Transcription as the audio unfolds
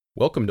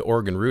Welcome to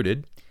Oregon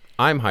Rooted.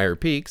 I'm Higher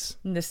Peaks.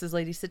 And this is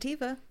Lady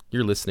Sativa,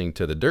 You're listening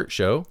to The Dirt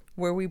Show,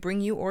 where we bring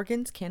you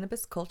Oregon's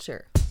cannabis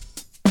culture.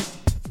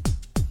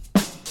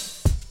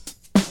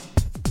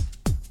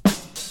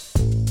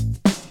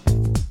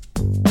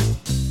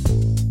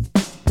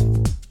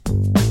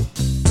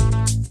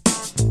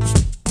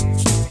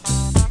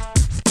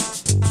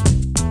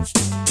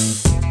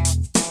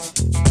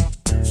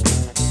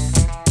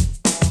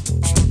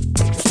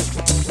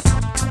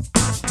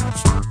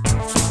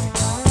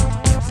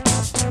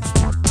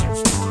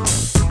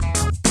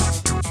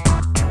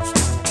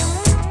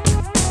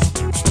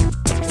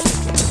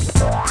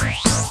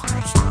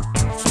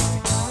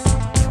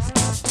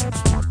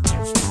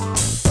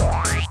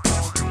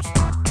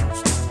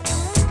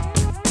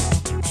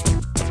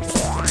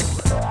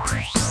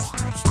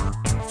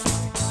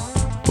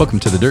 Welcome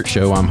to The Dirt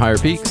Show. I'm Higher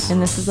Peaks.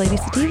 And this is Lady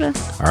Sativa.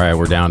 All right,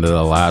 we're down to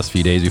the last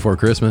few days before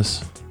Christmas.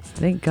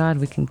 Thank God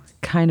we can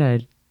kind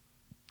of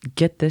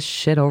get this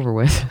shit over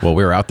with. Well,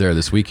 we were out there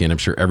this weekend. I'm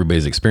sure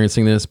everybody's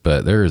experiencing this,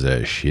 but there's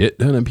a shit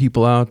ton of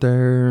people out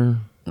there.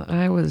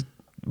 I was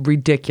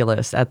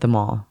ridiculous at the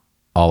mall.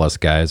 All us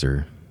guys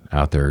are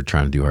out there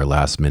trying to do our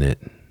last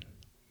minute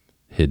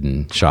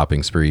hidden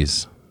shopping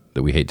sprees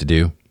that we hate to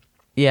do.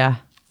 Yeah.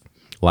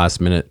 Last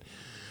minute.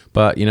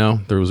 But, you know,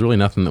 there was really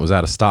nothing that was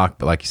out of stock.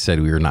 But like you said,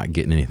 we were not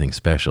getting anything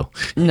special.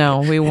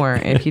 No, we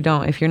weren't. If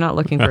you're not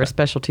looking for a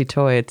specialty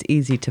toy, it's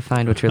easy to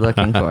find what you're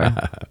looking for.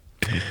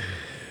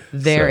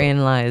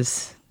 Therein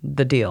lies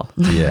the deal.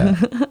 Yeah.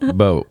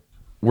 But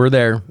we're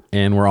there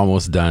and we're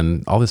almost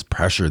done. All this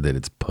pressure that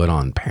it's put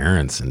on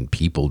parents and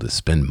people to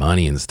spend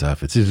money and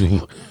stuff. It's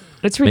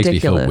ridiculous. Makes me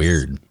feel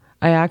weird.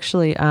 I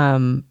actually,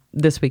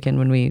 this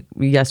weekend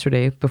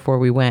yesterday before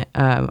we went,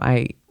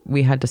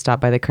 we had to stop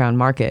by the Crown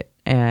Market.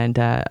 And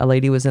a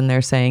lady was in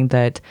there saying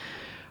that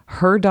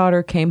her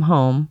daughter came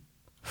home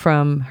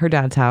from her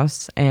dad's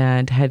house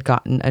and had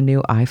gotten a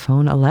new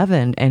iPhone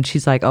 11. And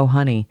she's like, oh,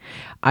 honey,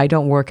 I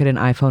don't work at an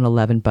iPhone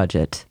 11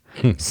 budget.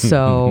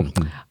 So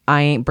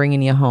I ain't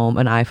bringing you home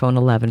an iPhone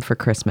 11 for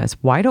Christmas.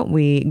 Why don't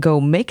we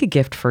go make a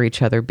gift for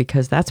each other?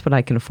 Because that's what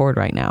I can afford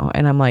right now.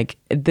 And I'm like,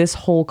 this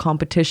whole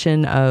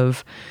competition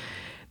of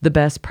the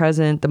best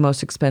present, the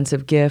most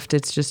expensive gift,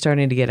 it's just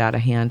starting to get out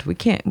of hand. We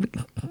can't...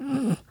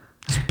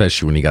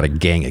 Especially when you got a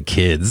gang of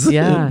kids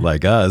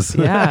like us.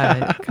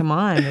 Yeah, come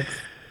on.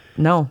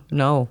 No.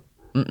 iPhone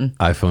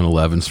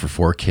 11s for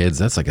 4 kids.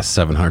 That's like a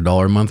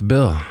 $700 a month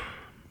bill.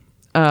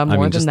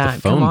 More than that.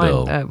 The phone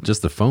bill.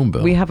 Just the phone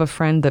bill. We have a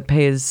friend that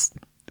pays,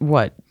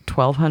 what,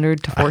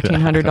 $1,200 to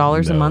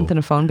 $1,400 a month in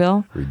a phone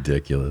bill?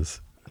 Ridiculous.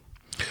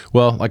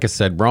 Well, like I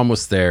said, we're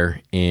almost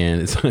there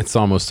and it's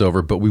almost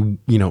over, but we,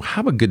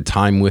 have a good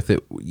time with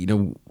it.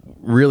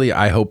 Really,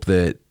 I hope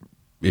that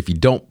if we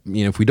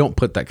don't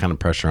put that kind of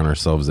pressure on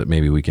ourselves, that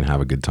maybe we can have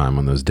a good time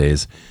on those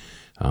days.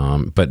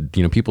 But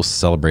people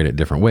celebrate it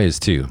different ways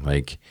too.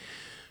 Like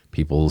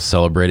people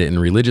celebrate it in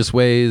religious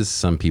ways.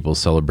 Some people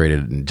celebrate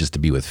it just to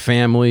be with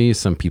family.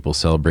 Some people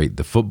celebrate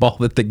the football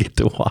that they get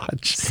to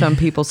watch. Some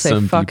people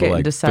say fuck it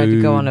and decide to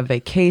go on a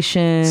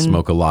vacation.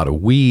 Smoke a lot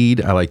of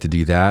weed. I like to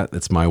do that.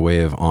 That's my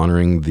way of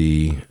honoring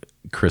the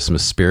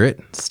Christmas spirit.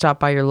 Stop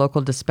by your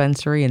local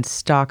dispensary and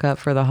stock up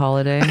for the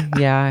holiday.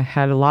 Yeah, I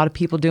had a lot of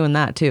people doing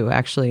that too.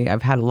 Actually,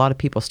 I've had a lot of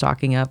people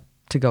stocking up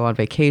to go on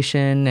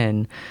vacation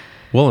and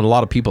a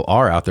lot of people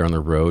are out there on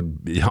the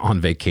road on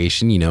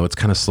vacation. It's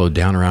kind of slowed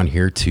down around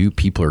here too.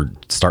 People are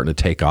starting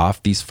to take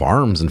off. These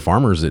farms and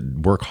farmers that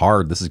work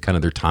hard, this is kind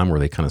of their time where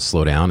they kind of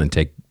slow down and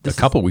take a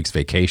couple weeks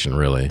vacation,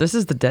 really. This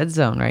is the dead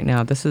zone right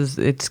now.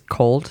 It's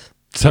cold,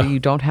 so you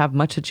don't have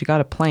much that you got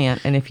to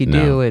plant. And if you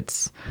do,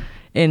 it's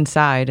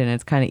inside and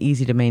it's kind of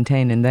easy to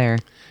maintain in there.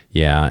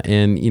 Yeah.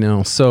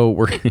 And, so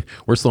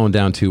we're slowing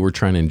down too. We're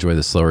trying to enjoy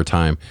the slower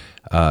time.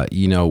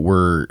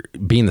 We're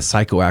being the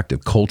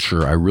psychoactive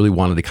culture. I really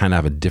wanted to kind of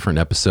have a different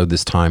episode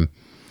this time.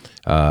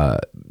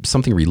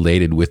 Something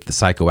related with the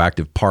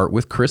psychoactive part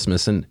with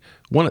Christmas. And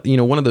one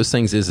of those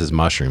things is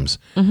mushrooms.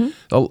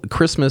 Mm-hmm.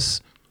 Christmas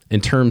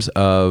in terms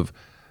of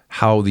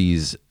how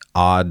these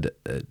odd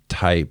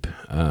type,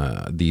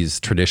 these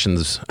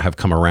traditions have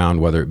come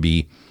around, whether it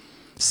be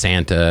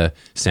Santa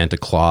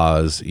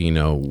Claus,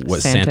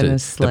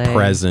 the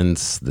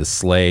presents, the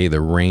sleigh, the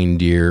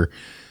reindeer.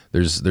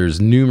 There's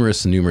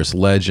numerous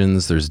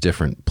legends. There's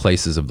different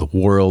places of the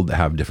world that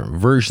have different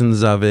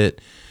versions of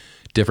it.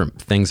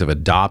 Different things have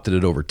adopted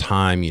it over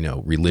time.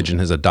 Religion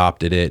has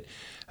adopted it.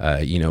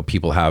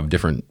 People have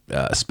different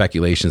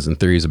speculations and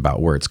theories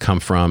about where it's come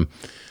from.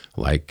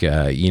 Like,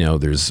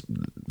 there's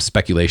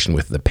speculation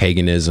with the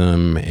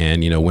paganism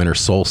and, winter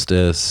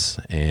solstice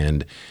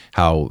and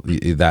how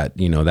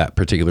that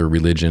particular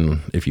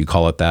religion, if you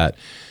call it that,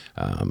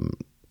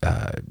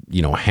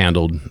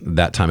 handled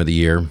that time of the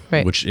year,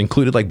 right, which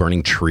included like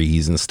burning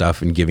trees and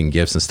stuff and giving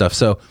gifts and stuff.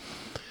 So,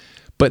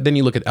 but then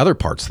you look at other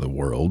parts of the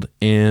world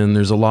and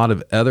there's a lot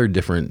of other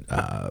different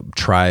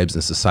tribes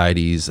and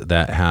societies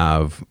that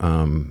have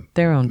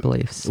their own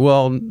beliefs.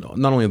 Well,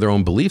 not only their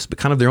own beliefs, but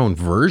kind of their own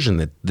version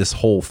that this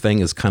whole thing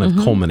is kind of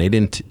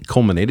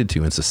culminated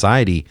to in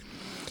society.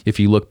 if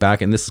you look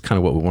back, and this is kind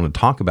of what we want to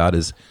talk about,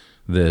 is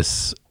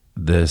this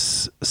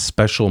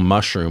special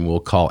mushroom we'll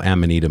call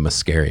Amanita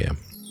muscaria.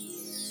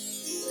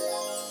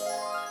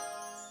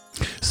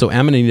 So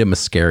Amanita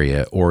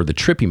muscaria, or the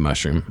trippy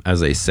mushroom,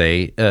 as they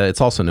say,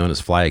 it's also known as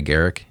fly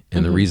agaric.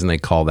 And the reason they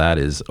call that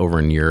is over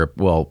in Europe,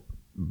 well,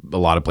 a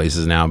lot of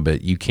places now,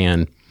 but you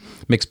can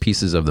mix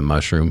pieces of the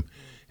mushroom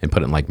and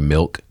put it in like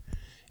milk,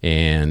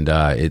 and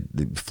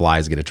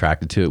flies get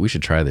attracted to it. We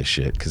should try this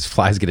shit, because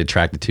flies get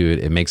attracted to it.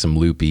 It makes them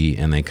loopy,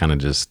 and they kind of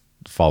just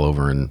fall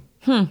over and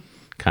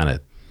kind of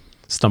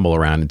stumble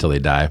around until they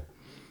die.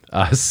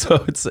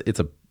 So it's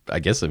a I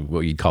guess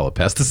what you'd call a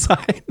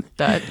pesticide.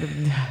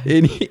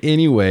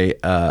 Anyway,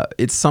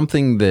 it's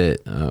something that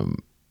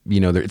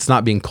it's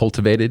not being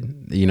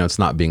cultivated. It's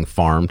not being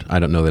farmed. I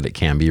don't know that it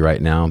can be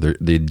right now.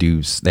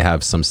 They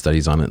have some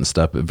studies on it and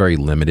stuff, but very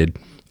limited.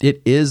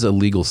 It is a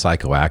legal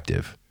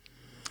psychoactive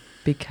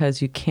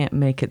because you can't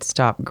make it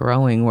stop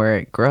growing where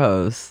it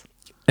grows.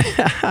 No,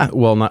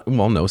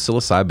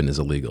 psilocybin is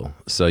illegal,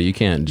 so you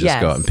can't just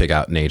go out and pick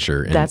out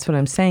nature. That's what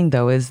I'm saying,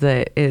 though. Is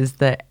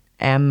the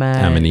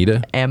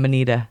Amanita?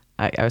 Amanita.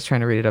 I was trying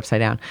to read it upside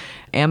down.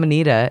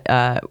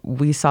 Amanita.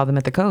 We saw them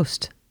at the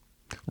coast.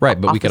 Right,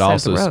 but we could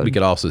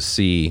also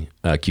see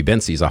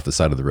cubensis off the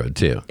side of the road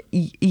too.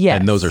 Yes,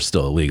 and those are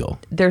still illegal.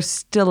 They're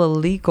still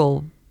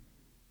illegal,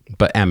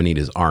 but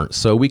amanitas aren't.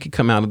 So we could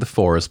come out of the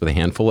forest with a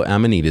handful of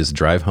amanitas,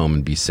 drive home,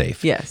 and be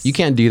safe. Yes, you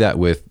can't do that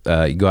with.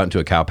 You go out into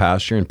a cow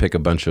pasture and pick a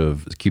bunch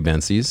of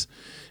cubensis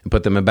and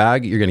put them in a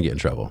bag. You're going to get in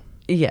trouble.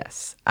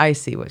 Yes, I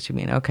see what you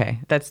mean. Okay,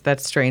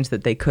 that's strange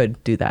that they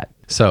could do that.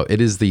 So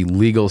it is the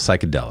legal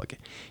psychedelic,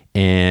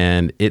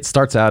 and it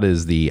starts out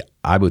as the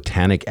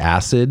ibotenic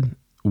acid,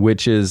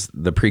 which is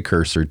the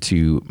precursor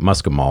to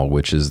muscimol,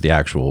 which is the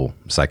actual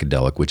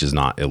psychedelic, which is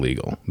not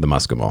illegal, the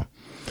muscimol.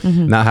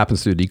 Mm-hmm. And that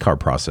happens through a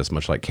decarb process,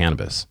 much like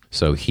cannabis.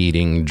 So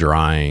heating,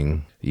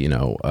 drying,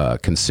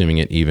 consuming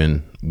it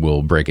even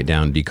will break it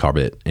down, decarb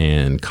it,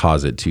 and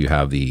cause it to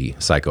have the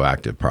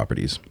psychoactive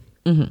properties.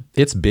 Mm-hmm.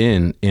 It's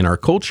been in our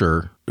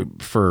culture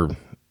for,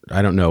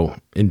 I don't know,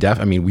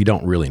 we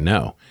don't really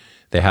know.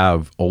 They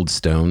have old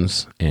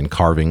stones and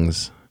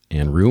carvings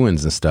and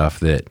ruins and stuff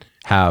that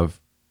have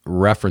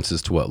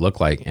references to what look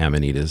like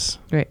amanitas.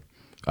 Right.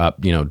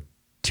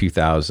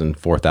 2,000,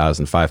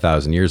 4,000,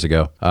 5,000 years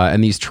ago.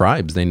 And these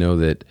tribes, they know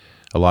that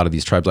a lot of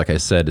these tribes, like I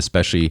said,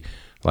 especially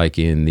like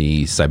in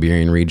the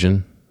Siberian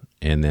region,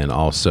 and then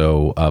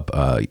also up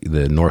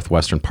the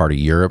northwestern part of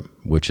Europe,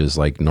 which is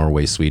like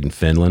Norway, Sweden,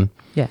 Finland.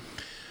 Yeah.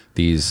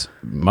 These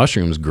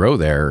mushrooms grow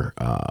there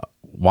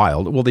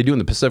wild. Well, they do in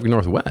the Pacific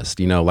Northwest,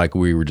 like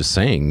we were just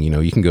saying.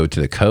 You can go to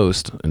the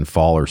coast in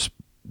fall or,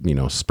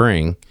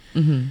 spring,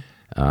 mm-hmm.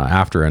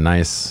 After a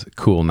nice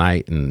cool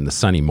night and the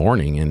sunny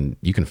morning, and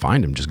you can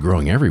find them just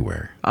growing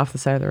everywhere. Off the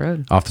side of the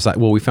road. Off the side.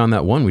 Well, we found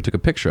that one we took a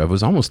picture of. It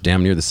was almost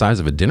damn near the size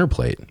of a dinner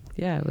plate.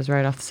 Yeah, it was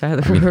right off the side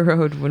of the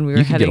road when we were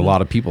heading. You could get a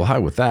lot of people high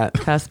with that.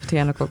 Past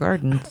Botanical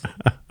Gardens.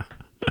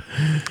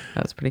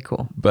 That was pretty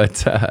cool.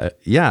 But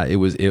it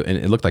was.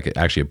 It looked like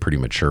actually a pretty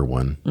mature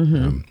one.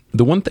 Mm-hmm.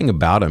 The one thing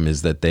about them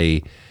is that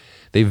they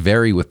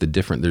vary with the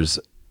different. There's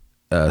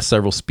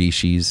several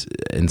species,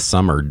 and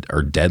some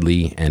are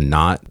deadly and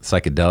not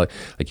psychedelic.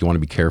 Like you want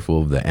to be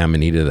careful of the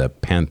Amanita, the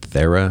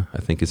Panthera, I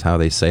think is how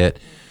they say it.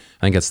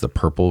 I think that's the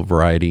purple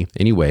variety.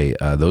 Anyway,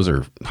 those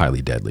are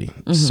highly deadly.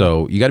 Mm-hmm.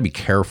 So you got to be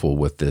careful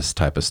with this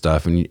type of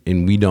stuff. And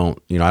we don't,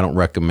 I don't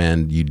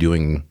recommend you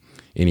doing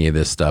any of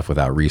this stuff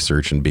without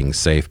research and being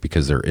safe,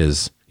 because there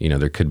is,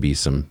 there could be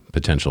some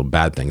potential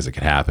bad things that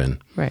could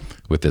happen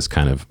with this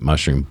kind of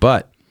mushroom.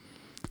 But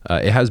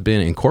it has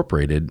been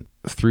incorporated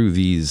through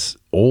these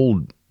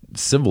old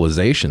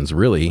civilizations,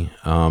 really.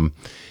 And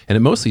it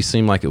mostly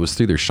seemed like it was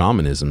through their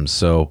shamanism.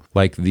 So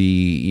like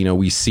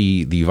we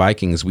see the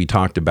Vikings, we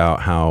talked about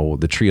how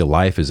the tree of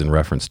life is in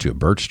reference to a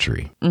birch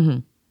tree.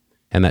 Mm-hmm.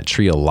 And that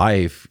tree of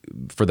life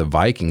for the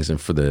Vikings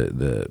and for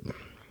the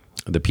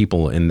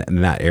people in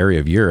that area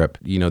of Europe,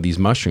 these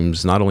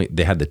mushrooms, not only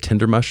they had the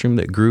tinder mushroom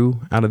that grew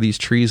out of these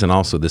trees, and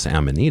also this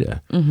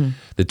Amanita. Mm-hmm.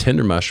 The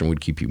tinder mushroom would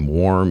keep you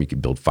warm. You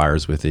could build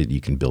fires with it. You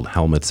can build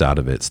helmets out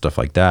of it, stuff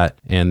like that.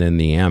 And then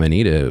the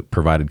Amanita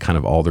provided kind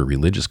of all their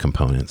religious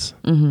components.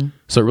 Mm-hmm.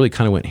 So it really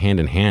kind of went hand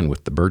in hand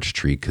with the birch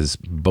tree, because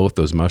both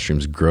those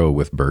mushrooms grow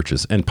with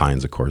birches and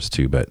pines, of course,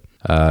 too. But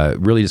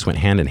really just went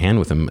hand in hand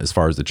with them as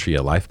far as the tree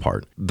of life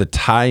part. The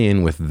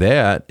tie-in with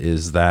that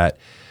is that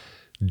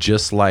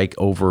just like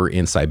over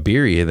in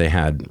Siberia, they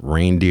had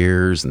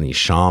reindeers and these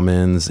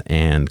shamans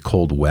and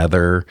cold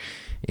weather.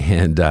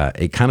 And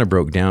it kind of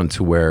broke down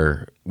to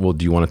where, well,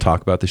 do you want to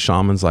talk about the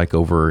shamans like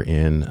over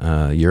in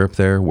Europe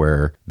there,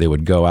 where they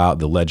would go out,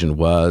 the legend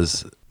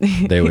was,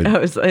 they would...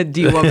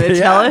 do you want me to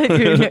tell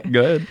it?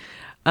 Go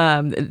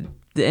ahead.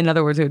 In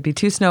other words, it would be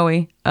too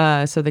snowy,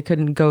 so they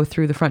couldn't go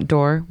through the front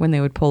door when they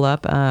would pull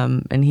up,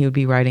 and he would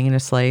be riding in a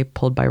sleigh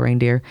pulled by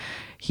reindeer.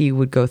 He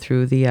would go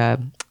through the...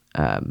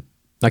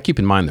 Now, keep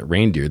in mind that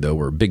reindeer, though,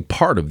 were a big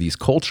part of these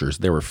cultures.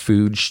 They were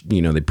food,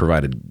 they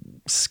provided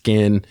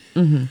skin,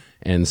 mm-hmm.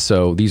 And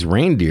so these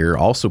reindeer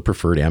also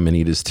preferred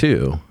amanitas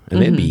too,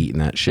 and they'd be eating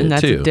that shit and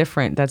that's too.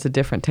 That's a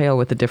different tale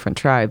with a different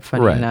tribe,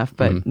 funny Right. enough.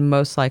 But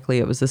most likely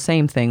it was the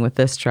same thing with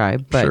this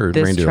tribe. But Sure,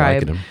 this reindeer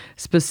tribe liked 'em.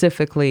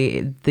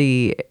 specifically,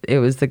 it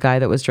was the guy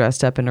that was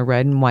dressed up in a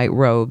red and white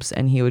robes,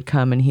 and he would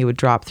come and he would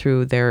drop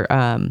through their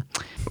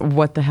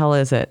what the hell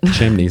is it?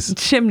 Chimneys.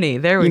 Chimney.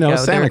 There we go.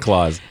 Santa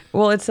Claus.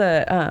 Well, it's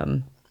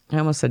a I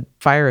almost said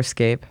fire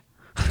escape.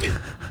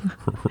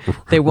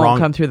 They won't Wrong-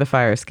 come through the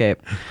fire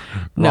escape.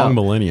 Wrong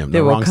millennium. They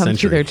The will wrong come century.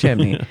 through their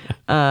chimney.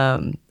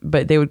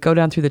 But they would go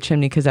down through the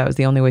chimney because that was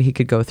the only way he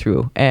could go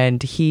through.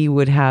 And he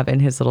would have in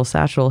his little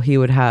satchel, he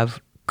would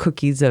have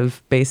cookies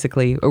of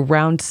basically a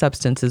round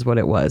substance is what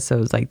it was. So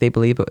it was like they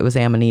believe it was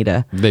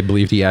amanita. They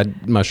believed he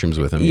had mushrooms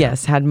with him.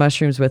 Yes, had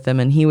mushrooms with him,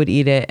 and he would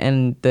eat it,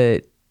 and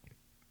the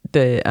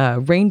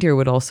reindeer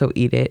would also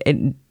eat it.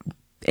 And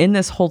in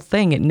this whole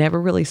thing, it never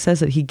really says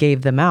that he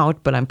gave them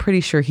out, but I'm pretty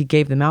sure he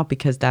gave them out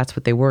because that's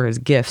what they were, as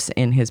gifts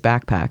in his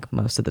backpack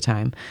most of the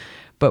time.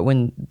 But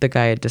when the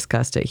guy had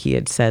discussed it, he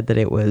had said that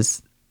it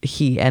was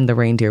he and the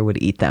reindeer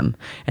would eat them,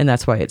 and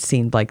that's why it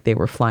seemed like they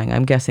were flying.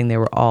 I'm guessing they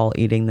were all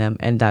eating them,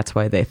 and that's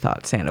why they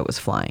thought Santa was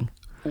flying.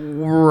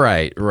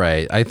 Right.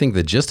 I think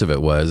the gist of it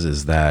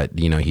is that,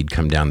 he'd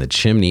come down the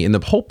chimney, and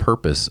the whole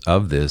purpose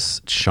of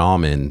this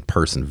shaman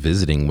person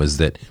visiting was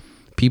that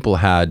people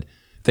had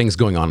things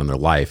going on in their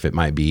life. It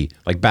might be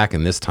like back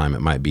in this time,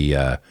 it might be,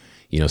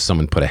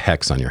 someone put a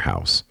hex on your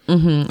house,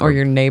 Or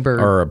your neighbor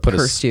or put a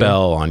cursed you.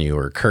 spell on you,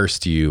 or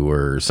cursed you,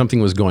 or something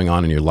was going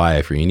on in your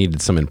life, or you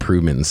needed some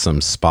improvement in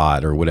some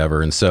spot or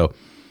whatever. And so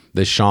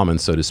this shaman,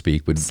 so to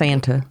speak,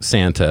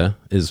 Santa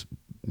is,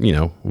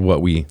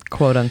 what we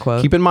quote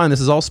unquote. keep in mind.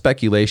 This is all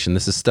speculation.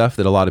 This is stuff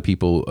that a lot of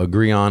people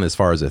agree on as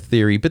far as a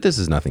theory, but this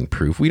is nothing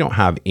proof. We don't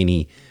have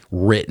any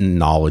written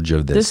knowledge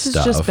of this stuff. This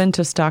has just been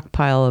to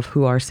stockpile of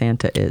who our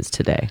Santa is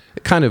today.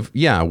 Kind of,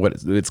 yeah.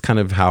 It's kind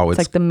of how It's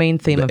like the main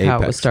theme the of how it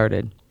apex. was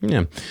started.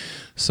 Yeah.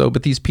 So,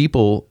 but these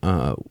people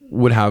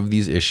would have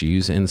these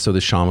issues, and so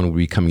the shaman would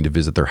be coming to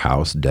visit their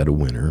house, dead of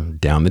winter,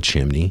 down the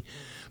chimney,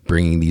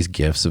 bringing these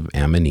gifts of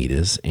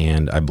amanitas,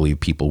 and I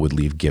believe people would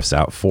leave gifts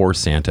out for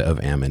Santa of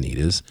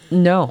amanitas.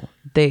 No,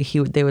 they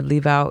would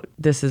leave out.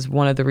 This is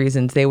one of the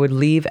reasons they would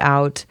leave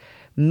out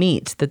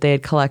meat that they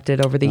had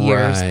collected over the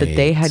years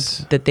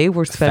that they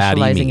were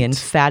specializing in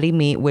fatty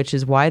meat, which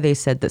is why they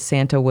said that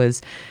Santa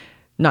was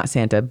not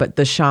Santa, but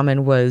the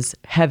shaman was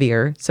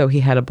heavier, so he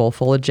had a bowl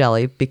full of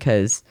jelly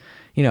because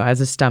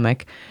as a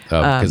stomach.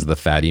 Because of the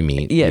fatty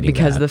meat. Yeah, eating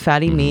because that. of the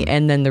fatty meat.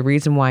 And then the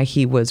reason why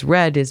he was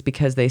red is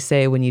because they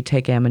say when you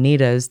take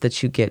amanitas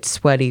that you get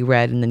sweaty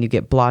red and then you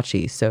get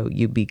blotchy. So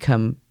you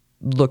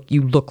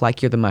look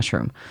like you're the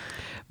mushroom.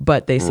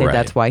 But they say Right.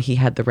 that's why he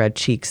had the red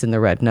cheeks and the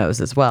red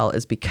nose as well,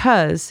 is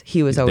because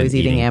he was always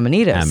eating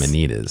amanitas.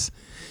 Amanitas.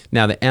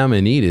 Now, the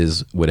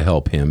amanitas would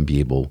help him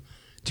be able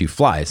to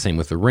fly. Same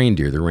with the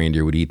reindeer. The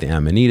reindeer would eat the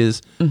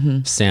amanitas.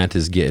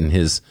 Santa's getting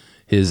his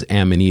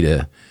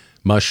amanita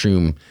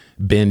mushroom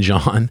binge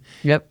on.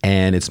 Yep.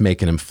 And it's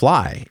making him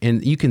fly.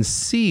 And you can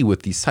see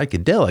with these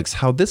psychedelics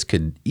how this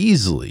could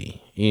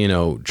easily,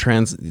 really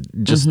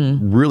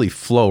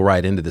flow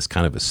right into this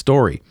kind of a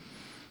story.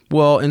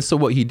 Well, and so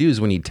what he'd do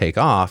is when he'd take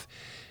off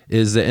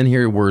is that, and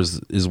here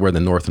is where the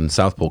North and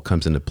South Pole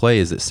comes into play,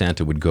 is that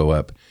Santa would go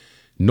up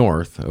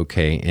north,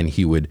 okay, and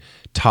he would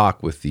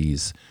talk with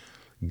these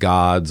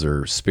gods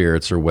or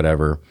spirits or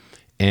whatever.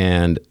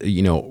 And,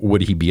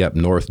 would he be up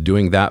north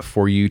doing that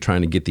for you, trying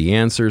to get the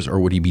answers,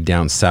 or would he be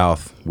down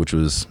south, which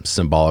was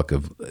symbolic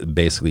of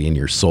basically in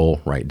your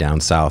soul, right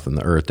down south in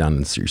the earth, down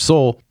into your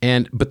soul?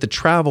 But the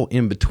travel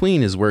in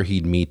between is where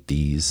he'd meet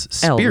these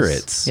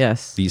spirits. Elves,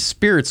 yes. These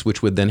spirits,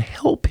 which would then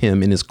help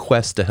him in his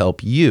quest to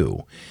help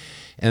you.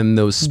 And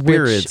those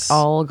spirits... Which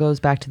all goes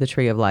back to the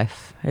tree of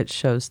life. It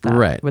shows that.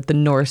 Right. With the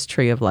Norse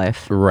tree of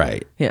life.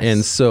 Right. Yes.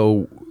 And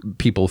so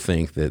people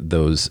think that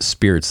those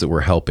spirits that were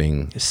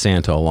helping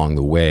Santa along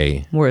the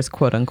way Whereas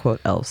quote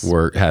unquote elves.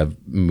 have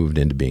moved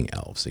into being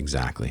elves.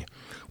 Exactly.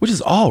 Which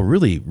is all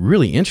really,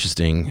 really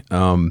interesting.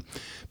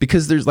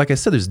 Because there's, like I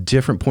said, there's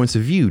different points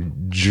of view.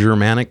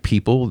 Germanic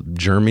people,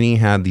 Germany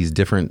had these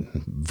different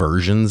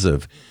versions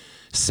of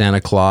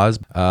Santa Claus.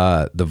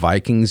 The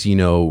Vikings,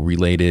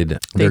 related.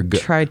 They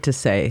tried to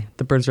say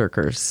the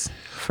berserkers.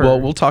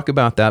 Well, we'll talk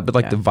about that,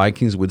 but the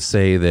Vikings would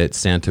say that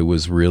Santa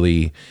was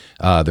really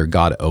their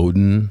god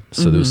Odin,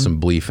 so there was some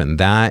belief in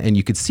that, and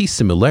you could see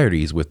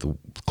similarities with the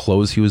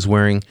clothes he was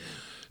wearing.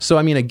 So,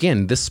 I mean,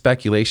 again, this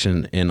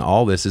speculation and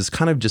all this is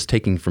kind of just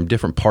taking from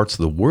different parts of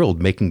the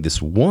world, making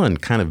this one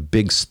kind of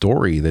big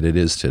story that it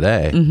is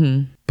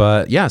today.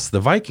 But yes,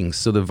 the Vikings.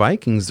 So the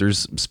Vikings,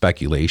 there's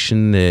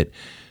speculation that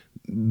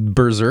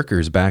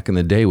berserkers back in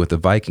the day with the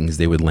Vikings,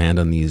 they would land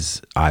on these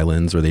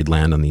islands or they'd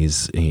land on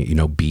these,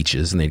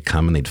 beaches, and they'd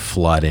come and they'd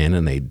flood in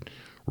and they'd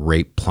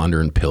rape, plunder,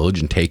 and pillage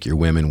and take your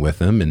women with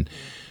them. And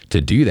to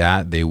do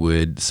that, they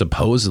would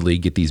supposedly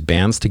get these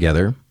bands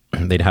together.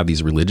 They'd have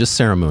these religious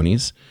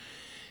ceremonies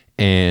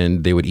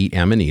and they would eat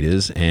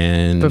amanitas.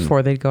 And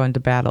before they'd go into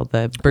battle,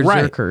 the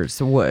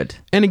berserkers would.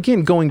 And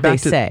again, going back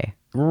They say.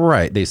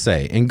 Right, they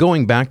say. And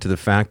going back to the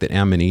fact that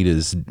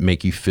Amanitas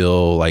make you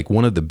feel like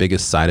one of the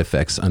biggest side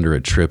effects under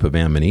a trip of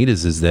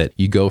Amanitas is that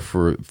you go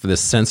for the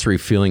sensory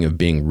feeling of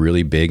being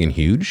really big and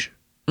huge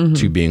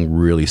to being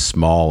really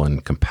small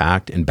and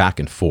compact and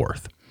back and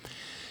forth.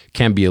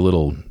 Can be a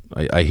little,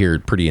 I hear,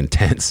 pretty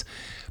intense.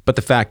 But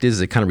the fact is,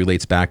 it kind of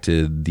relates back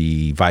to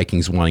the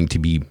Vikings wanting to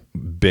be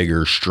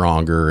bigger,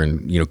 stronger,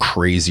 and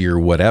crazier,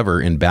 whatever,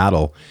 in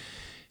battle.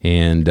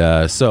 And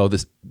so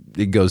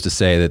it goes to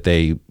say that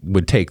they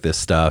would take this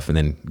stuff and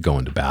then go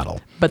into battle.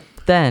 But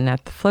then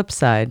at the flip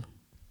side,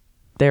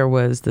 there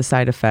was the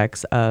side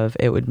effects of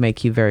it would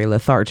make you very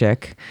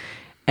lethargic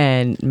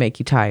and make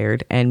you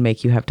tired and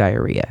make you have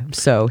diarrhea.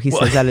 So he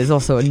says that is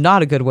also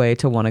not a good way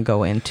to want to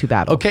go into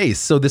battle. Okay,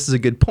 so this is a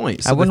good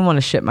point. So I wouldn't want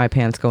to shit my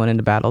pants going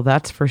into battle,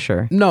 that's for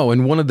sure. No,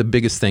 and one of the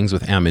biggest things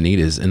with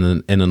Amanitas,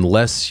 and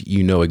unless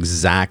you know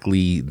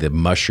exactly the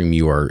mushroom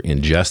you are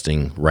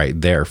ingesting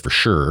right there for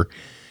sure,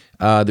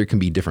 there can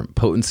be different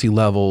potency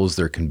levels.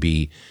 There can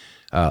be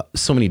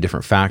so many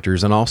different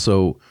factors. And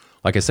also,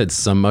 like I said,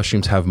 some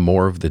mushrooms have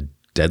more of the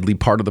deadly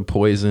part of the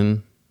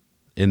poison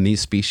in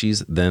these species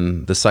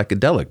than the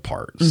psychedelic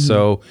part.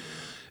 So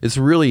it's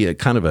really a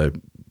kind of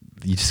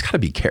you just got to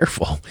be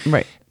careful.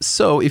 Right.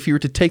 So if you were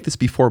to take this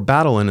before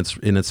battle in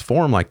its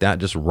form like that,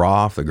 just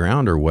raw off the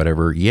ground or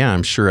whatever, yeah,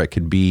 I'm sure it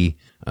could be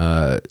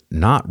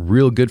not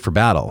real good for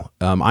battle.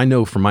 I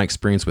know from my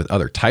experience with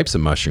other types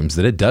of mushrooms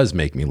that it does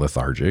make me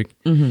lethargic.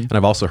 And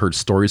I've also heard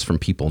stories from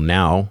people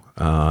now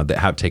that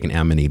have taken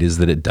Amanitas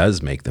that it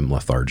does make them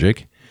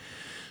lethargic.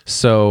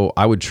 So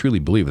I would truly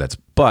believe that's,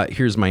 but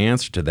here's my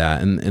answer to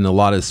that. And a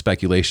lot of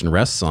speculation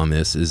rests on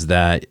this is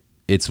that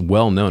it's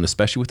well known,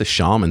 especially with the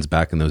shamans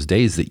back in those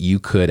days, that you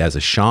could, as a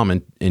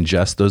shaman,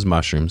 ingest those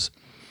mushrooms.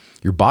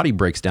 Your body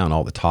breaks down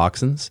all the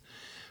toxins,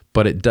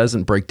 but it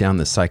doesn't break down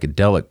the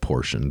psychedelic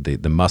portion, the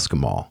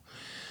muscimol.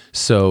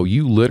 So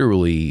you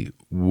literally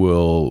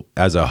will,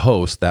 as a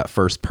host, that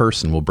first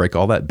person will break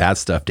all that bad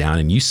stuff down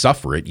and you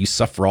suffer it. You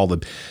suffer all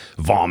the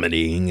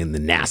vomiting and the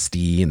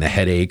nasty and the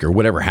headache or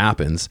whatever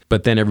happens,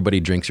 but then everybody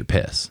drinks your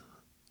piss.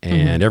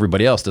 And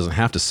everybody else doesn't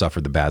have to suffer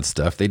the bad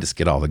stuff. They just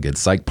get all the good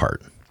psych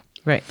part.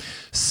 Right.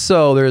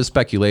 So there is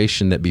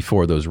speculation that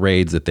before those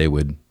raids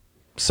that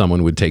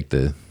someone would take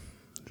the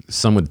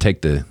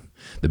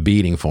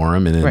beating for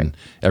them, and then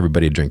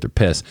everybody would drink their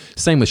piss.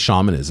 Same with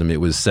shamanism.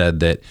 It was said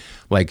that,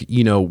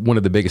 one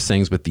of the biggest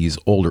things with these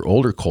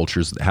older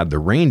cultures that had the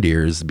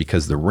reindeers,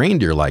 because the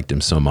reindeer liked them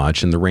so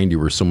much, and the reindeer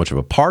were so much of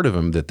a part of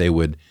them, that they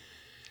would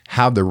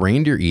have the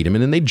reindeer eat them,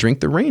 and then they'd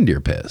drink the reindeer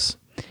piss.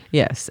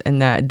 Yes,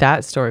 and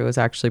that story was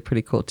actually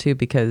pretty cool too,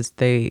 because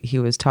he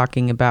was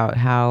talking about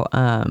how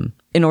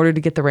in order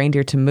to get the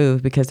reindeer to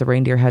move, because the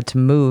reindeer had to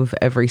move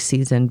every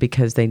season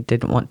because they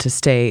didn't want to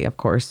stay, of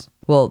course.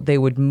 Well, they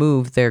would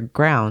move their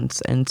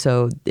grounds, and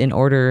so in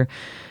order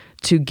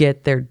to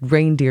get their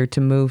reindeer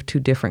to move to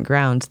different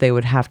grounds, they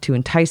would have to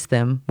entice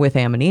them with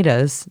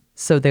Amanitas.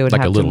 So they would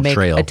have to make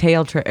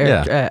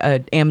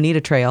an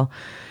Amanita trail,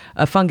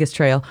 a fungus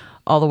trail,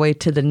 all the way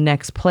to the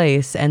next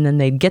place, and then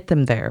they'd get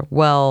them there.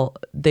 Well,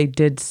 they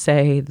did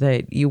say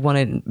that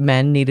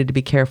men needed to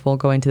be careful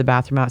going to the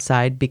bathroom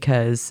outside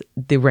because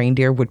the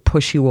reindeer would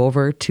push you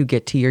over to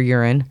get to your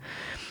urine.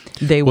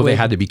 They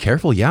had to be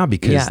careful,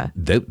 because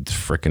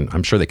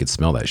I'm sure they could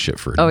smell that shit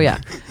for. Oh yeah,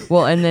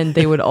 well, and then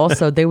they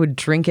would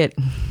drink it.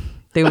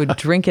 They would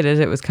drink it as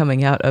it was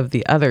coming out of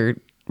the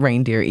other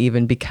reindeer,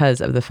 even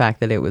because of the fact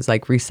that it was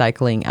like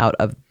recycling out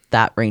of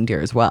that reindeer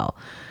as well.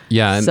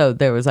 Yeah. So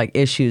there was like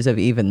issues of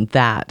even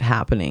that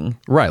happening.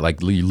 Right.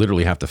 Like you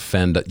literally have to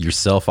fend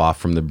yourself off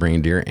from the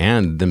reindeer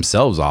and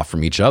themselves off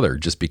from each other,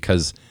 just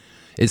because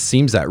it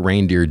seems that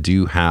reindeer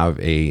do have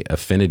a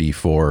affinity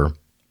for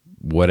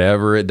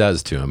whatever it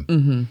does to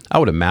them. I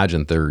would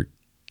imagine they're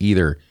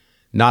either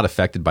not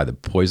affected by the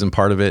poison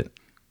part of it,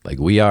 like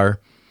we are,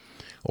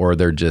 or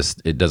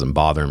it doesn't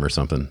bother them or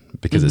something,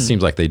 because it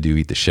seems like they do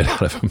eat the shit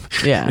out of them.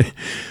 Yeah.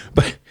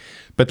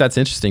 But that's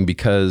interesting,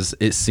 because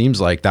it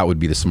seems like that would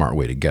be the smart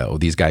way to go.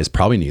 These guys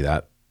probably knew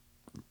that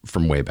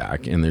from way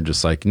back, and they're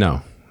just like,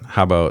 no,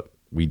 how about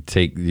we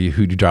take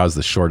who draws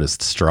the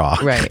shortest straw?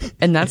 Right.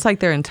 And that's like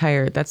their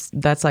entire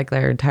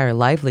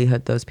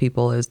livelihood. Those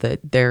people, is that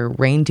their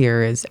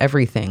reindeer is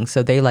everything.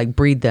 So they like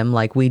breed them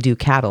like we do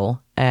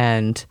cattle,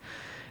 and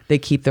they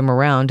keep them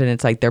around, and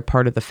it's like they're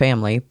part of the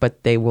family,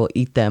 but they will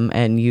eat them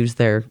and use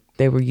their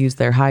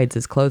hides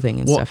as clothing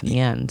and stuff in the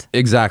end.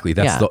 Exactly.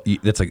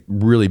 That's a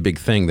really big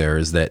thing there,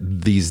 is that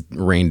these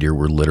reindeer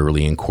were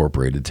literally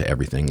incorporated to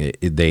everything.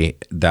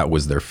 That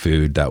was their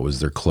food. That was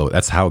their clothes.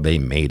 That's how they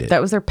made it.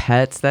 That was their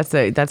pets. That's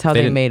how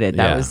they made it.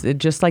 That was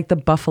just like the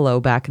buffalo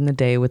back in the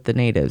day with the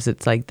natives.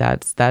 It's like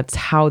that's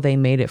how they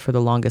made it for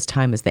the longest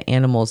time, is the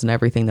animals and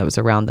everything that was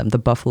around them. The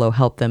buffalo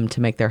helped them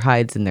to make their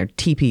hides and their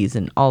teepees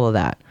and all of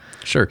that.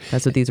 Sure.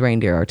 That's what these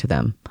reindeer are to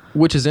them.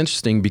 Which is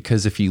interesting,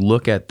 because if you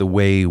look at the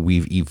way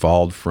we've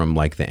evolved from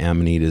like the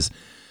Amanitas,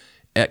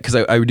 because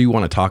I do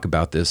want to talk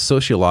about this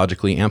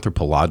sociologically,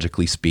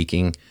 anthropologically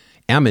speaking,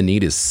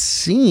 Amanitas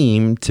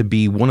seem to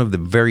be one of the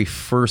very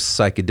first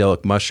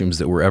psychedelic mushrooms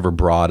that were ever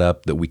brought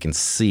up that we can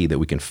see, that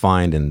we can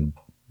find in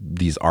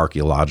these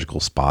archaeological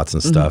spots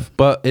and stuff.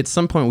 But at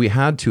some point we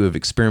had to have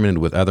experimented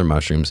with other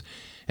mushrooms.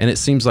 And it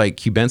seems like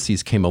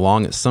cubensis came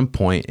along at some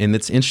point. And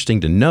it's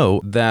interesting to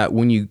note that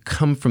when you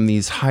come from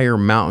these higher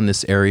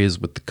mountainous areas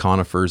with the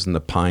conifers and the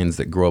pines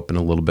that grow up in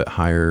a little bit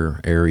higher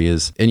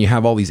areas, and you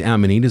have all these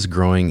amanitas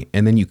growing,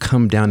 and then you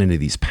come down into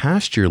these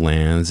pasture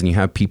lands and you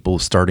have people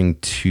starting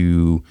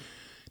to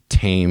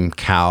tame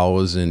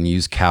cows and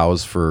use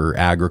cows for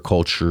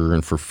agriculture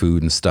and for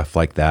food and stuff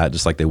like that,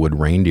 just like they would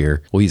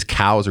reindeer. Well, these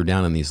cows are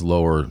down in these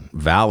lower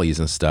valleys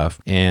and stuff.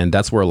 And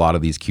that's where a lot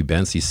of these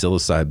cubensi,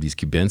 psilocybe, these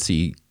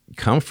cubensi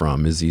come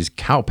from, is these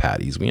cow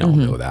patties. We all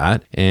know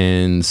that.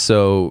 And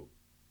so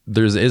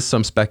there is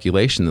some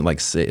speculation that, like,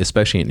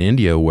 especially in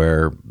India,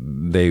 where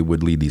they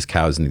would lead these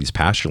cows into these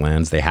pasture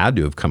lands, they had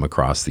to have come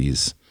across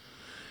these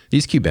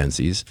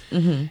cubensis.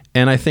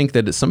 And I think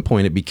that at some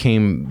point it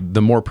became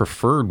the more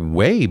preferred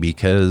way,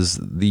 because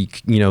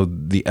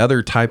the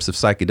other types of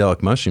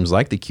psychedelic mushrooms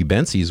like the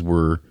cubensis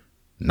were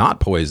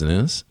not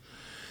poisonous.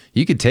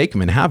 You could take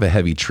them and have a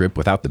heavy trip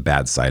without the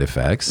bad side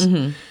effects.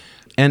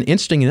 And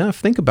interesting enough,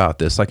 think about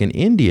this, like in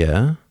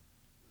India,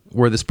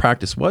 where this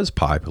practice was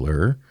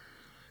popular,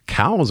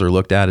 cows are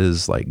looked at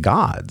as like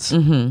gods.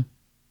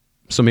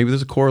 So maybe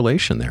there's a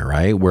correlation there,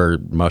 right? Where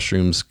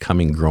mushrooms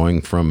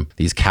growing from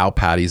these cow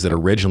patties that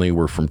originally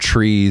were from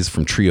trees,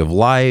 from Tree of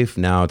Life.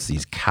 Now it's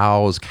these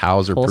cows.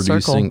 Cows are Full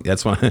producing. circle.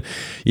 That's what,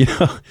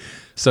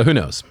 So who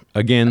knows?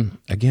 Again,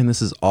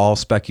 this is all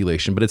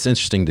speculation, but it's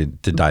interesting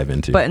to dive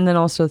into. And then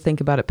also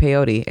think about it,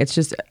 peyote. It's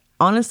just,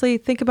 honestly,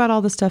 think about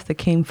all the stuff that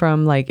came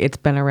from, like, it's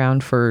been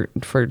around for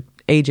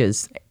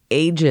ages.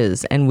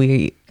 And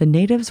the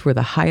natives were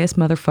the highest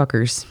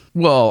motherfuckers.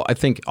 Well, I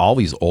think all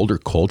these older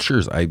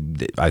cultures, I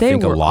They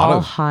think were a lot all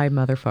of high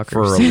motherfuckers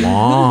for a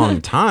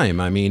long time.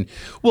 I mean,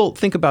 well,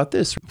 think about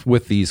this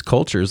with these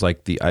cultures,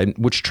 like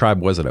which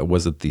tribe was it?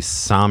 Was it the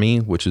Sami,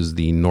 which is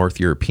the North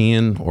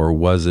European, or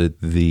was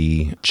it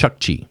the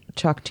Chukchi?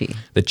 Chukchi.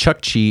 The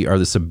Chukchi are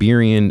the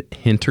Siberian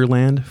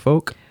hinterland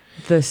folk.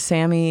 The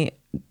Sami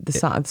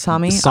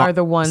are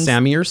the ones.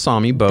 Sami or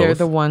Sami, both. They're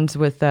the ones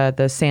with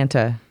the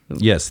Santa.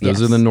 Yes,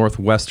 those are the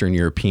Northwestern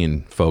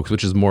European folks,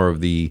 which is more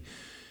of the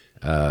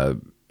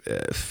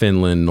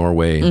Finland,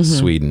 Norway,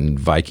 Sweden,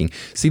 Viking.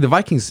 See, the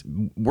Vikings,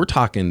 we're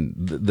talking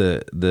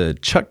the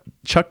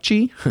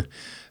Chukchi.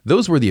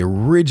 Those were the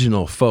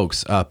original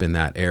folks up in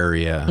that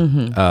area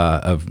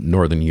of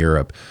Northern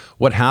Europe.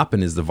 What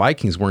happened is the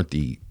Vikings weren't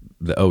the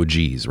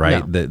OGs,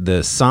 right? No.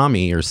 The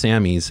Sami or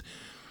Samis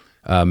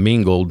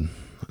mingled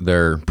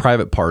their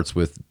private parts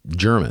with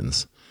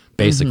Germans,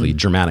 basically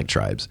Germanic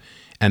tribes.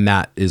 And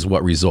that is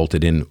what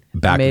resulted in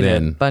Made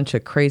then a bunch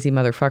of crazy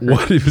motherfuckers.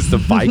 what it was the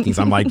Vikings.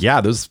 I'm like, yeah,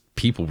 those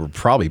people were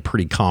probably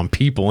pretty calm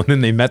people. And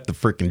then they met the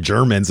freaking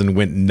Germans and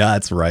went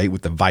nuts, right,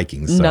 with the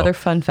Vikings. So. Another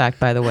fun fact,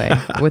 by the way,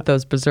 with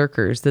those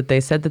berserkers, that they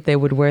said that they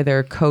would wear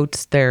their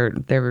coats, their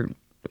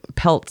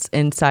pelts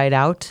inside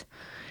out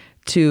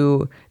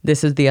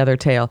this is the other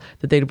tale,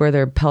 that they'd wear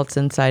their pelts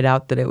inside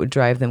out, that it would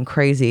drive them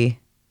crazy,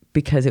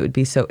 because it would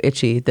be so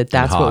itchy that's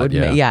hot, what would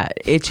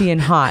itchy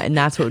and hot, and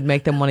that's what would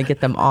make them want to get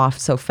them off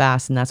so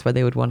fast, and that's why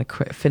they would want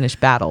to finish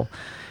battle.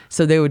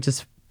 So they would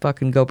just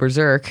fucking go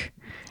berserk,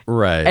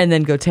 right, and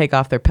then go take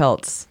off their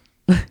pelts.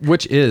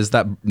 Which is,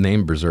 that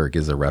name Berserk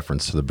is a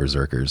reference to the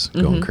berserkers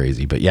going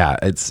crazy. But yeah,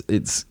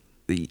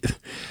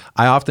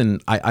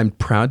 I'm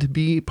proud to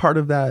be part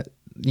of that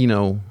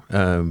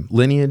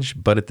lineage,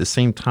 but at the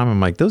same time I'm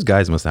like, those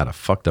guys must have had a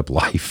fucked up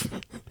life.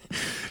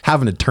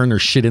 Having to turn their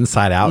shit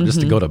inside out just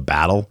to go to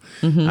battle.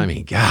 I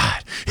mean,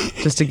 God.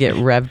 Just to get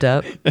revved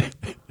up.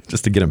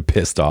 Just to get them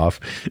pissed off.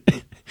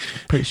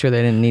 Pretty sure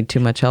they didn't need too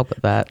much help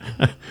with that.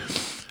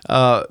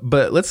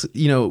 But let's,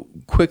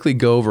 quickly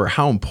go over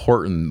how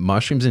important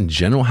mushrooms in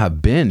general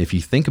have been. If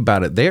you think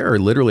about it, they are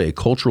literally a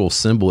cultural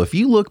symbol. If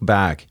you look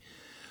back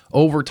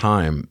over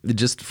time,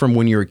 just from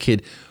when you were a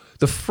kid,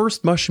 the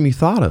first mushroom you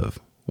thought of,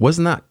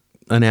 wasn't that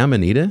an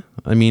amanita?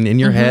 I mean, in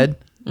your head,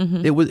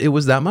 it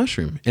was that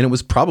mushroom, and it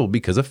was probably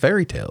because of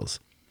fairy tales.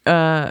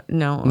 No,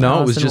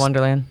 it was just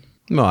Wonderland.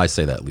 No, I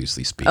say that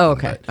loosely speaking. Oh,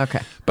 okay,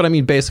 okay. But I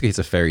mean, basically, it's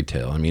a fairy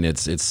tale. I mean,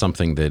 it's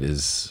something that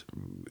is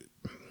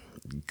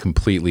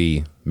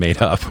completely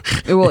made up.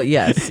 Well,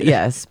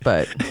 yes,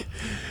 but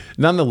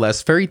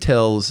nonetheless, fairy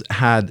tales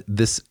had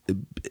this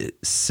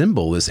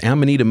symbol, this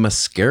Amanita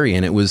muscaria,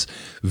 and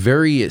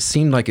it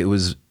seemed like it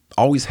was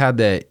always had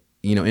that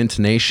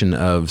intonation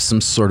of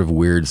some sort of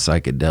weird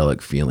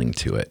psychedelic feeling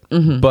to it.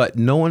 But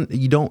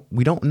we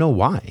don't know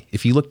why.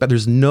 If you look back,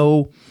 there's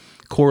no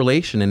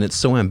correlation, and it's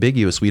so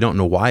ambiguous. We don't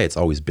know why it's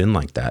always been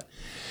like that.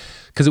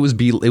 Because it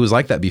was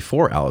like that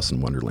before Alice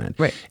in Wonderland.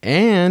 Right.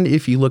 And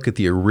if you look at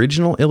the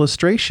original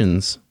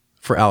illustrations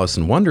for Alice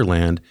in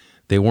Wonderland,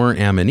 they weren't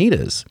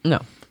amanitas. No.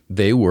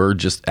 They were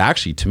just,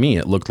 actually, to me,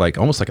 it looked like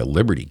almost like a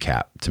Liberty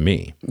cap to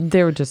me.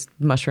 They were just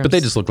mushrooms. But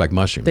they just looked like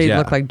mushrooms. They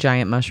look like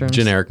giant mushrooms.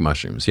 Generic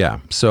mushrooms, yeah.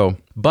 So,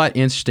 but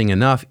interesting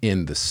enough,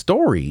 in the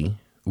story,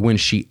 when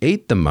she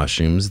ate the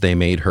mushrooms, they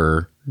made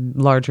her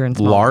Larger and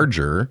smaller.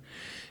 larger,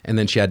 and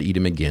then she had to eat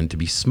them again to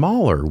be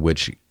smaller,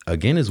 which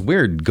again is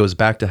weird. Goes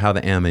back to how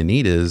the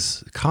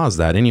Amanitas caused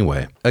that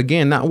anyway.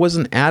 Again, that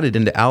wasn't added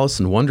into Alice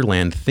in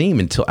Wonderland theme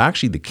until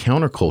actually the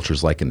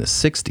countercultures, like in the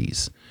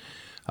 60s.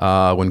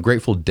 When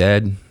Grateful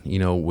Dead,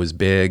 was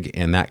big,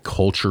 and that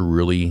culture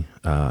really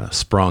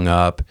sprung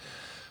up,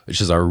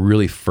 which is our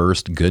really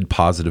first good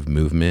positive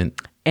movement.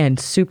 And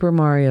Super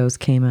Mario's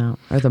came out,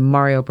 or the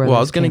Mario Brothers. Well,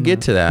 I was going to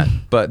get to that,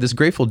 but this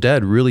Grateful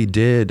Dead really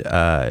did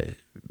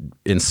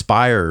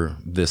inspire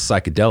this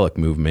psychedelic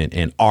movement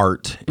and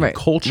art and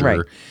culture.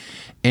 Right.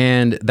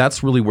 And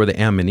that's really where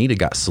the Amanita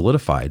got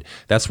solidified.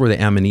 That's where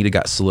the Amanita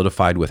got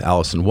solidified with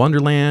Alice in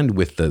Wonderland,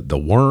 with the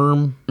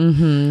worm.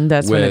 Mm-hmm.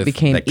 That's when it with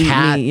became the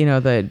cat,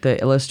 the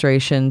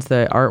illustrations,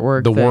 the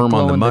artwork, the worm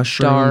on the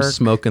mushroom, mushrooms,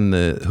 smoking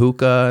the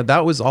hookah.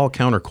 That was all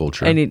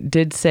counterculture. And it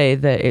did say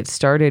that it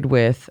started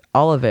with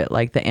all of it,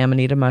 like the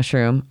Amanita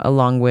mushroom,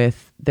 along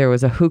with there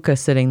was a hookah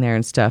sitting there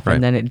and stuff, Right.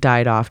 and then it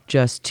died off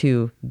just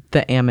to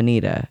the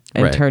Amanita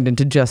and Right. turned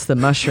into just the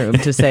mushroom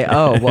to say,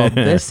 oh, well,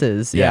 this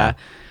is, yeah.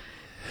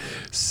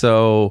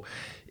 So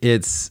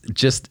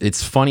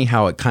it's funny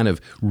how it kind of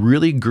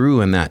really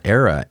grew in that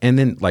era. And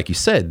then, like you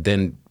said,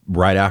 then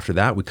right after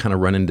that, we kind of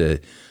run into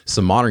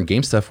some modern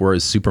game stuff,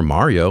 whereas Super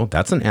Mario,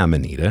 that's an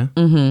Amanita.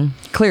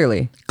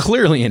 Clearly.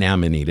 Clearly an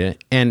Amanita.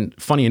 And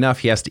funny enough,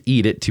 he has to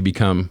eat it to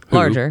become who?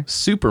 Larger.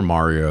 Super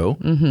Mario,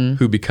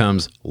 who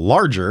becomes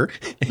larger.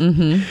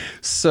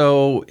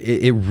 So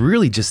it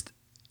really just,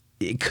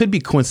 it could be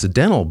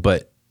coincidental,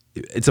 but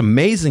it's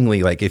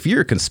amazingly, like, if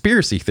you're a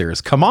conspiracy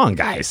theorist, come on,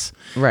 guys.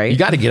 Right. You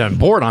got to get on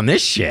board on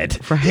this shit.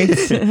 Right.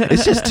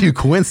 It's just too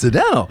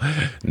coincidental.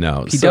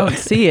 No. You don't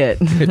see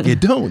it. You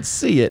don't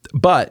see it,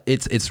 but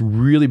it's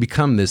really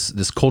become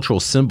this cultural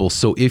symbol.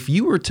 So if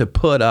you were to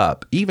put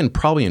up, even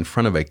probably in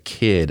front of a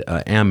kid,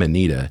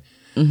 Amanita,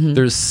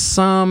 there's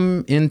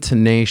some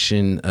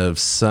intonation of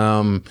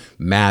some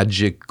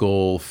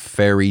magical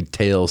fairy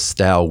tale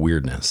style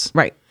weirdness.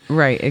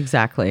 Right,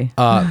 exactly.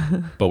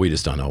 But we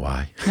just don't know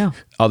why. No.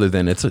 Other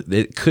than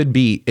it could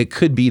be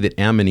that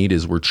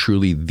Amanitas were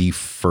truly the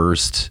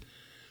first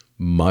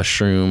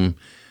mushroom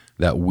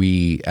that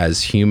we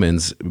as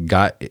humans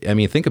got. I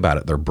mean, think about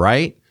it. They're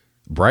bright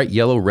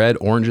yellow, red,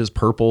 oranges,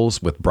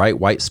 purples with bright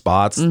white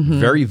spots,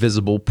 very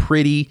visible,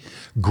 pretty,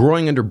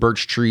 growing under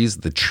birch trees,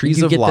 the trees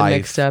You of get life. them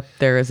mixed up.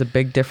 There is a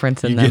big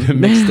difference in You them. get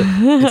them mixed up.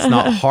 It's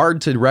not hard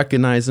to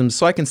recognize them,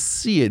 so I can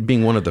see it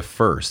being one of the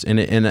first.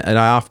 And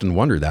I often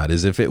wonder that,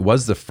 is if it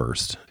was the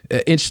first.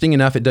 Interesting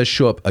enough, it does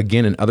show up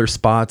again in other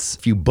spots. A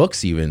few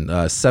books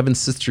even. Seven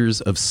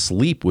Sisters of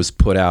Sleep was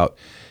put out,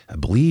 I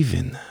believe,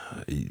 in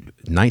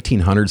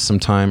 1900s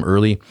sometime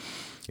early.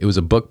 It was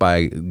a book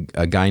by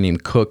a guy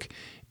named Cook,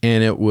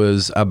 and it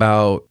was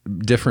about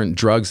different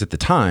drugs at the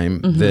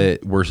time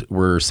that were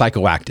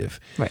psychoactive.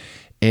 Right.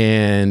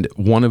 And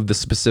one of the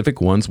specific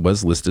ones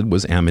was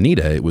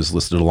Amanita. It was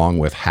listed along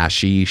with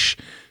hashish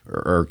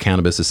or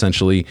cannabis,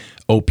 essentially,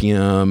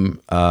 opium.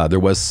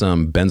 There was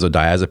some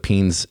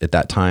benzodiazepines at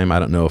that time. I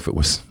don't know if it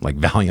was like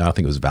Valium. I don't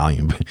think it was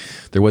Valium, but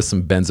there was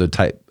some benzo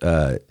type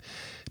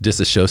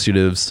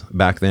disassociatives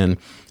back then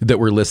that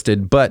were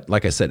listed. But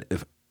like I said,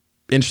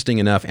 interesting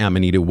enough,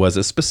 Amanita was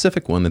a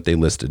specific one that they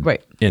listed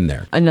in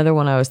there. Another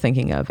one I was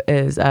thinking of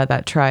is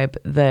that tribe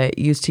that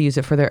used to use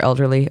it for their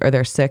elderly or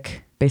their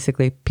sick,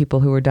 basically people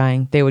who were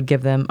dying. They would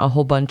give them a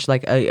whole bunch,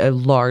 like a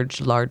large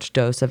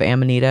dose of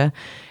Amanita,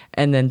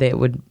 and then they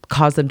would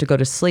cause them to go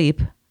to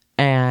sleep,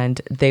 and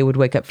they would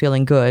wake up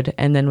feeling good.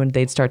 And then when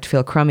they'd start to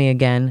feel crummy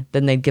again,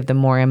 then they'd give them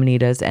more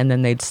Amanitas, and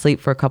then they'd sleep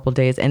for a couple of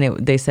days. And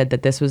they said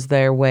that this was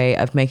their way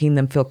of making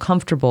them feel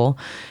comfortable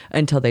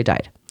until they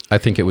died. I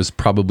think it was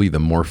probably the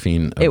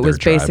morphine of It was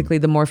their tribe. basically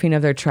the morphine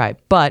of their tribe.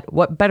 But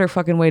what better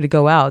fucking way to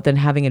go out than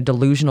having a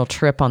delusional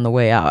trip on the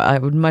way out? I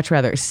would much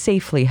rather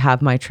safely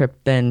have my trip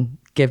than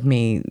give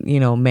me,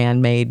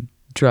 man-made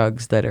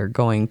drugs that are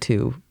going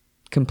to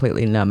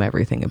completely numb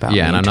everything about me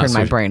and turn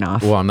my brain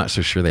off. Well, I'm not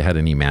so sure they had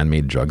any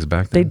man-made drugs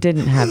back They then.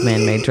 didn't have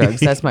man-made drugs.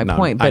 That's my No,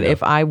 point. I But know.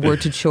 if I were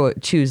to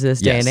choose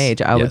this day and Yes,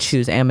 age, I would yes.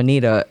 choose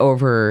Amanita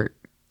over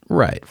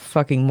Right.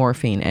 fucking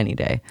morphine any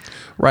day.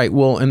 Right.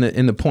 Well, and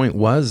the point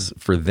was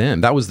for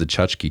them, that was the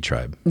Chukchi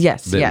tribe.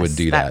 Yes, that would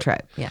do that.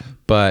 tribe. Yeah.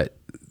 But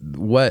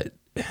what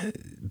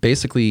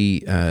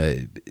basically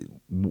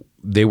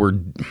they were,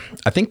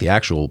 I think the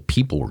actual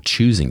people were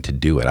choosing to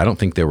do it. I don't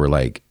think they were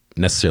like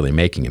necessarily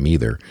making them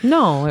either.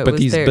 No, it was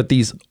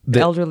the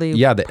elderly. the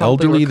probably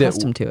elderly were that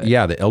accustomed to it.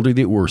 yeah, the elderly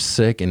that were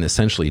sick and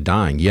essentially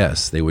dying.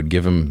 Yes, they would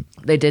give them.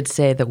 They did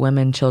say that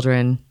women,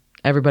 children,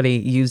 everybody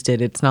used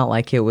it. It's not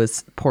like it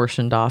was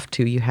portioned off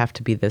to you have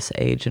to be this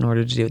age in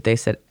order to do it. They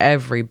said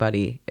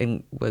everybody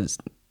was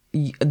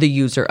the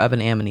user of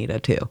an Amanita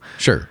too.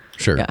 Sure.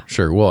 Yeah.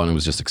 Well, and it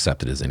was just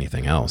accepted as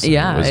anything else. And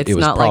Yeah, it's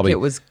not like it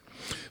was.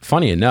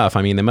 Funny enough,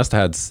 I mean, they must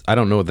have had, I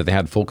don't know that they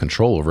had full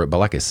control over it, but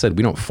like I said,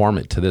 we don't farm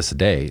it to this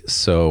day.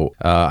 So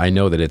I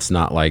know that it's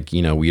not like,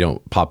 we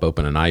don't pop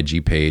open an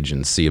IG page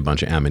and see a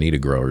bunch of Amanita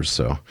growers.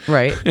 So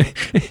Right.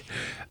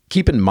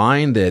 Keep in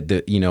mind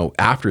that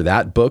after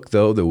that book,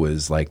 though, there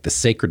was like The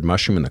Sacred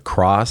Mushroom and the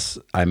Cross.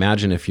 I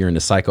imagine if you're into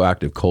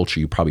psychoactive culture,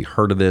 you probably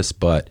heard of this,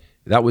 but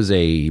that was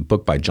a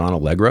book by John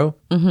Allegro.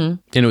 And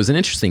it was an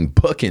interesting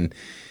book in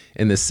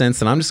the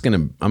sense, and I'm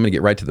gonna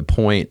get right to the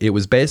point. It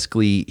was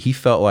basically, he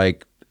felt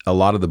like a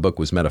lot of the book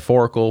was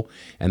metaphorical,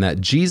 and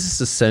that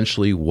Jesus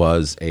essentially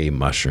was a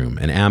mushroom,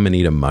 an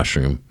Amanita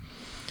mushroom,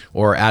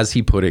 or as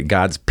he put it,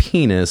 God's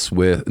penis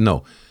with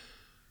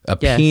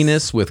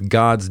penis with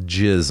God's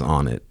jizz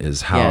on it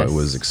is how it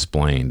was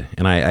explained.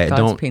 And I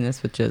God's don't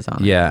penis with jizz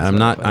on it. Yeah,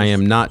 I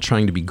am not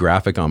trying to be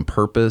graphic on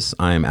purpose.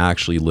 I am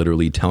actually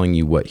literally telling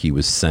you what he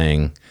was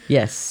saying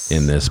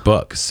in this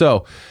book.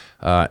 So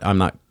I'm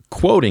not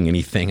quoting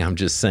anything. I'm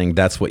just saying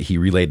that's what he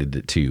related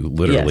it to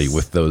literally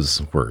with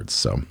those words.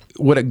 So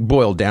what it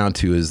boiled down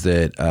to is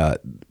that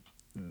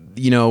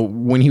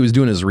when he was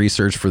doing his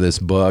research for this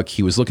book,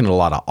 he was looking at a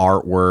lot of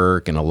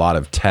artwork and a lot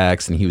of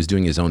text, and he was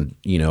doing his own,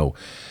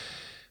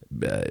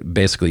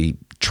 basically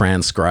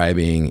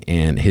transcribing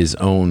and his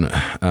own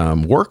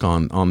work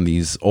on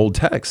these old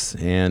texts.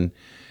 And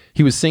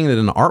he was seeing that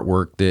in the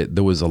artwork that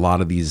there was a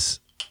lot of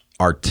these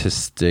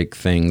artistic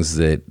things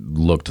that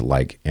looked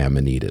like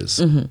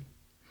amanitas.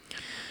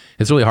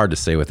 It's really hard to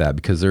say with that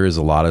because there's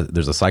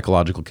a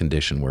psychological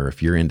condition where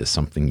if you're into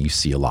something, you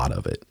see a lot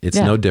of it. It's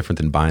no different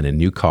than buying a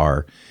new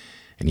car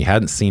and you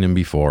hadn't seen them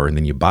before, and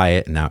then you buy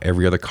it, and now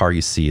every other car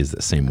you see is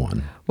the same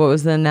one. What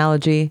was the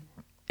analogy?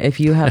 If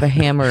you have a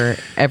hammer,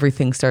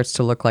 everything starts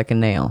to look like a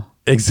nail.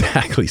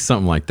 Exactly,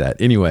 something like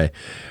that. Anyway,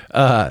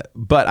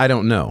 but I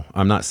don't know.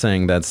 I'm not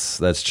saying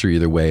that's true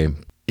either way.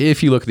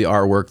 If you look at the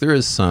artwork, there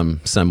is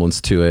some semblance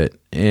to it,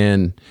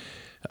 and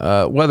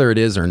whether it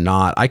is or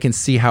not, I can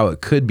see how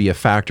it could be a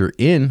factor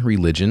in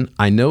religion.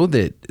 I know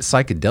that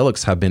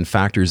psychedelics have been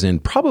factors in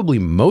probably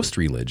most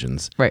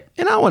religions. Right.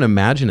 And I would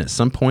imagine at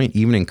some point,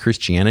 even in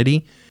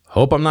Christianity,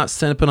 hope I'm not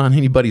stepping on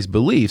anybody's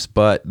beliefs,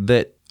 but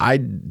that I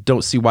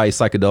don't see why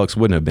psychedelics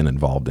wouldn't have been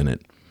involved in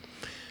it.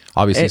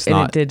 Obviously, it's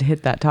not. And it did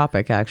hit that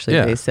topic, actually.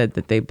 Yeah. They said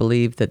that they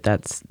believe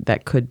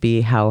that could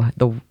be how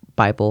the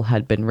Bible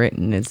had been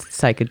written, is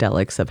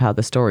psychedelics of how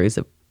the stories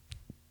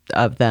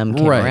of them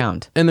came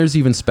around. And there's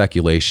even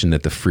speculation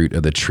that the fruit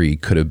of the tree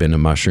could have been a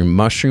mushroom.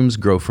 Mushrooms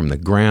grow from the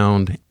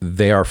ground.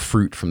 They are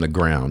fruit from the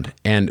ground.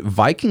 And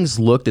Vikings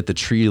looked at the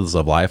trees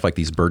of life, like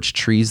these birch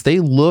trees. They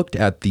looked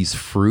at these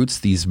fruits,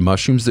 these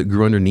mushrooms that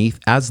grew underneath,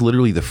 as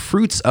literally the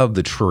fruits of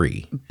the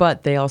tree.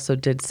 But they also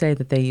did say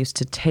that they used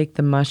to take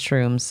the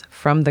mushrooms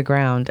from the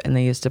ground and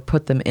they used to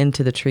put them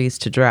into the trees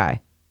to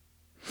dry.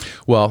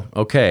 Well,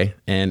 okay.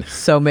 And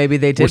so maybe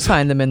they did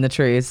find them in the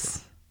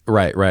trees.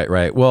 Right.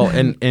 Well,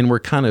 and we're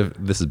kind of,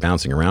 this is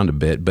bouncing around a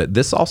bit, but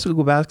this also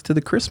go back to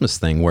the Christmas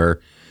thing where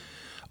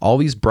all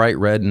these bright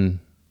red and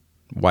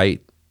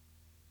white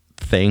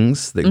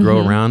things that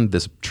grow around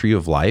this tree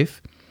of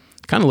life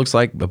kind of looks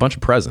like a bunch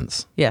of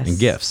presents and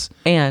gifts.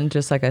 And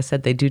just like I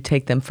said, they do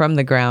take them from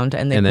the ground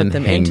and they put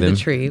them into the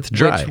tree,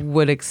 which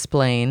would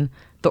explain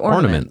the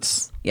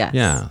ornaments. Yes.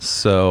 Yeah.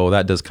 So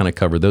that does kind of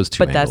cover those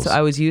two angles. That's,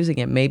 I was using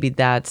it. Maybe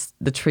that's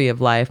the tree of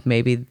life.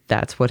 Maybe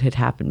that's what had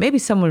happened. Maybe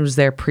someone was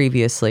there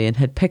previously and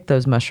had picked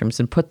those mushrooms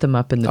and put them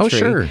up in the tree.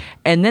 Sure.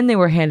 And then they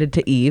were handed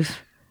to Eve.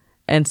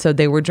 And so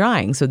they were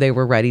drying. So they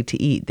were ready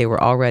to eat. They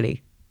were all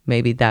ready.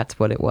 Maybe that's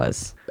what it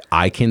was.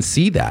 I can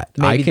see that.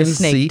 Maybe the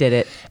snake did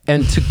it.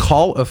 And to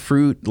call a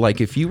fruit, like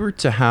if you were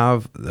to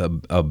have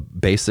a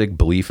basic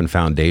belief and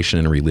foundation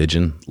in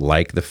religion,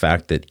 like the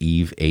fact that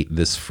Eve ate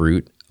this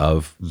fruit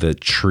of the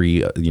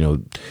tree,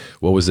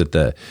 what was it?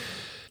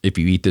 If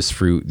you eat this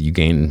fruit, you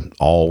gain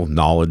all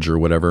knowledge or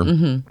whatever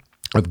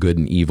of good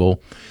and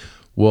evil.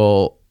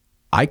 Well,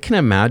 I can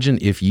imagine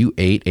if you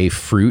ate a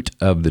fruit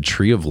of the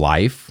tree of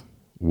life,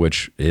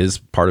 which is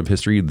part of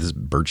history, this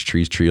birch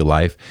tree's tree of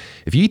life.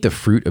 If you eat the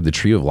fruit of the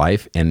tree of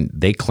life and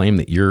they claim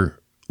that you're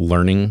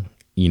learning,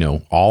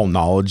 all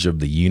knowledge of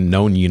the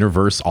known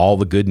universe, all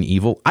the good and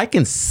evil, I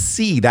can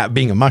see that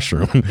being a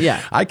mushroom. Yeah.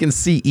 I can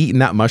see eating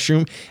that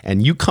mushroom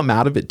and you come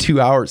out of it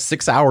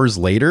 6 hours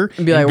later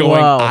and be like, going,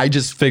 whoa. I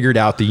just figured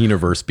out the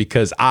universe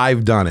because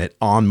I've done it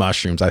on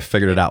mushrooms. I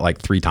figured it out like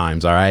 3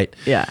 times. All right.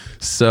 Yeah.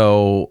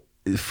 So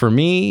for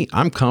me,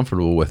 I'm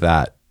comfortable with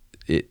that.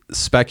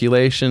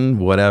 Speculation,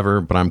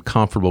 whatever, but I'm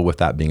comfortable with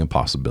that being a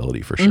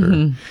possibility for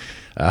sure.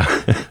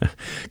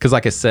 Because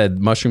like I said,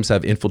 mushrooms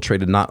have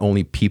infiltrated not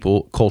only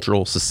people,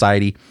 cultural,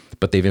 society,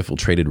 but they've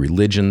infiltrated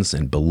religions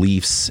and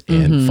beliefs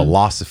and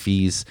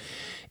philosophies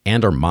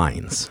and our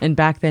minds. And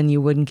back then you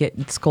wouldn't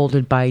get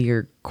scolded by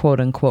your quote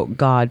unquote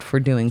God for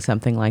doing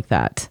something like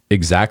that.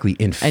 Exactly.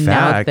 In and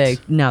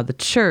fact, now the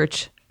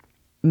church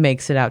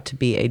makes it out to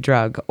be a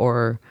drug,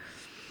 or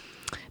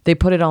they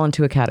put it all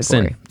into a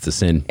category. Sin. It's a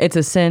sin. It's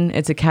a sin.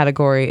 It's a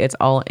category. It's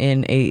all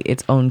in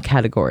its own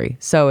category.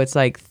 So it's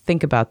like,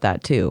 think about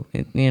that too.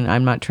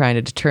 I'm not trying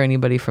to deter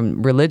anybody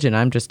from religion.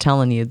 I'm just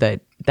telling you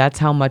that that's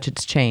how much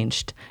it's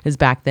changed. Is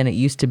back then it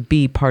used to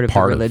be part of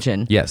the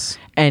religion. Yes.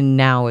 And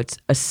now it's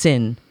a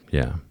sin.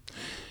 Yeah.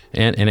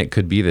 And it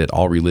could be that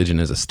all religion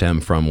is a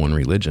stem from one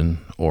religion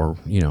or,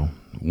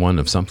 one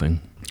of something.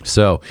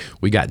 So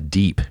we got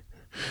deep.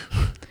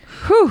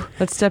 Whew,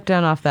 let's step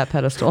down off that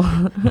pedestal.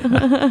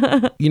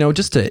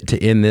 Just to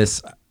end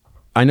this,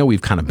 I know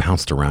we've kind of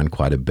bounced around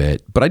quite a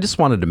bit, but I just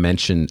wanted to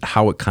mention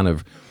how it kind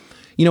of,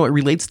 it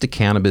relates to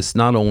cannabis,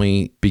 not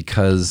only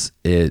because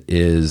it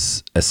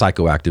is a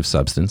psychoactive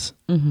substance.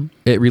 Mm-hmm.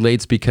 It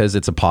relates because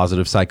it's a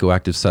positive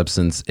psychoactive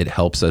substance. It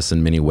helps us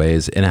in many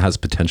ways, and it has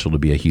potential to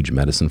be a huge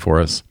medicine for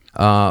us.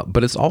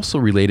 But it's also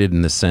related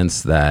in the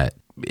sense that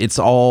it's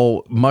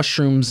all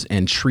mushrooms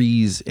and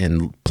trees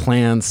and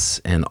plants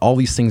and all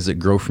these things that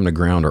grow from the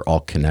ground are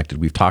all connected.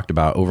 We've talked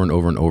about over and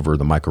over and over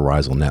the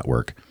mycorrhizal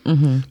network.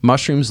 Mm-hmm.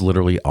 Mushrooms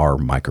literally are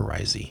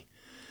mycorrhizae.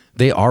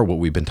 They are what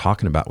we've been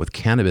talking about with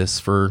cannabis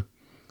for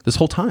this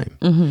whole time.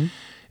 Mm-hmm.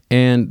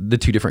 And the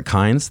two different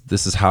kinds,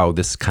 this is how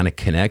this kind of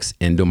connects,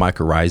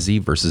 endomycorrhizae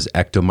versus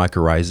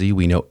ectomycorrhizae.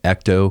 We know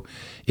ecto,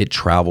 it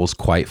travels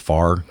quite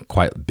far,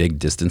 quite big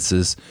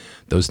distances.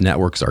 Those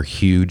networks are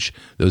huge.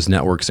 Those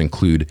networks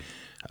include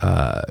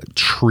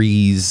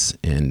trees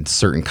and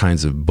certain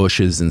kinds of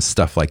bushes and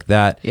stuff like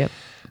that. Yep.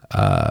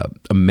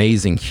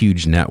 Amazing,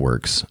 huge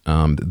networks.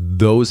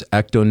 Those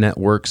ecto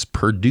networks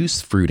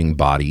produce fruiting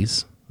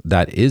bodies.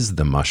 That is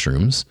the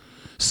mushrooms.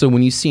 So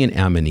when you see an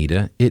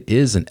amanita, it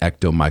is an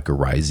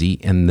ectomycorrhizae,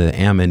 and the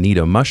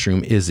amanita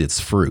mushroom is its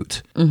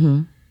fruit.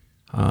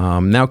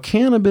 Mm-hmm. Now,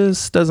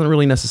 cannabis doesn't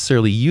really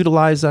necessarily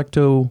utilize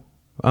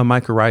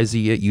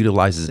ectomycorrhizae. It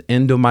utilizes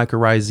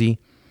endomycorrhizae.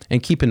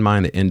 And keep in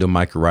mind that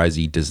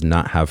endomycorrhizae does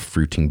not have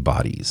fruiting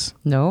bodies.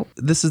 No.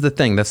 This is the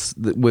thing.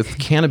 With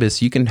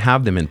cannabis, you can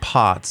have them in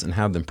pots and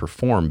have them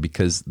perform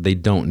because they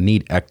don't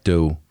need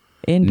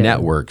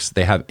networks.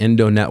 They have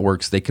endo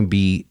networks. They can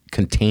be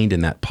contained in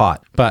that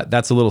pot. But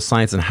that's a little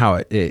science and how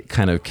it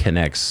kind of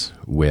connects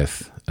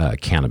with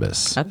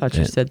cannabis. I thought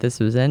you said this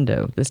was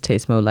endo. This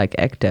tastes more like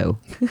ecto.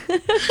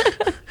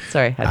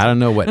 Sorry. I don't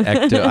know what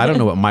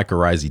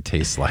mycorrhizae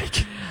tastes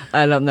like.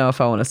 I don't know if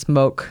I want to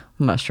smoke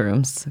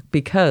mushrooms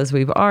because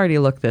we've already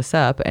looked this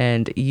up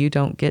and you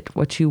don't get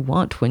what you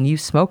want when you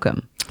smoke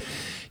them.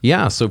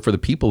 Yeah. So for the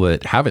people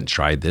that haven't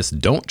tried this,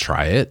 don't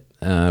try it.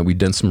 We've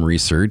done some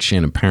research,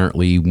 and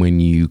apparently when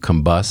you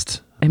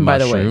combust and by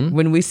the way,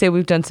 when we say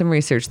we've done some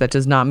research, that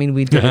does not mean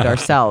we did it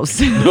ourselves.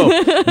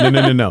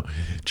 No.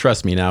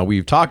 Trust me. Now,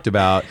 we've talked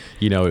about,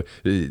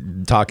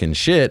 talking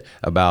shit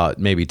about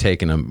maybe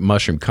taking a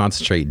mushroom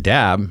concentrate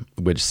dab,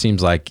 which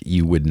seems like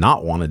you would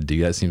not want to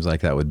do. That seems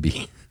like that would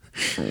be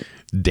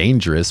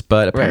dangerous.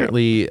 But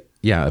apparently,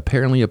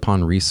 apparently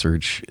upon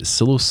research,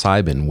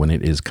 psilocybin, when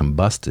it is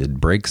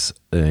combusted,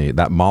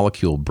 that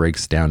molecule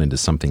breaks down into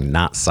something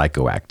not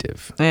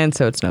psychoactive. And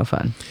so it's no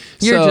fun.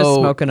 You're just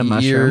smoking a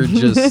mushroom.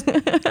 You're just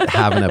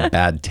having a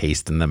bad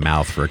taste in the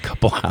mouth for a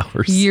couple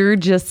hours. You're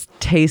just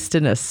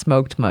tasting a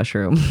smoked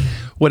mushroom.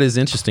 What is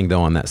interesting,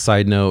 though, on that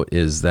side note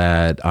is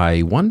that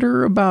I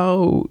wonder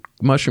about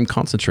mushroom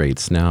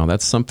concentrates. Now,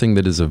 that's something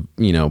that is a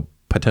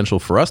potential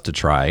for us to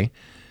try,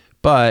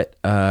 but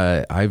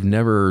I've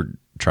never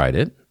tried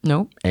it.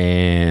 Nope.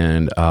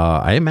 And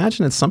I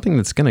imagine it's something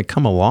that's going to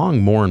come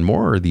along more and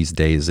more these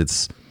days.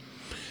 It's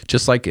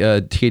just like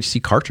a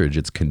THC cartridge.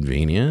 It's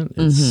convenient.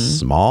 It's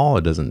small.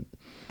 It doesn't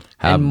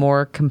have... And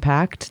more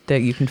compact,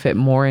 that you can fit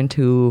more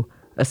into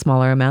a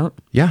smaller amount.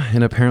 Yeah.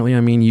 And apparently,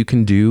 you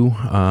can do,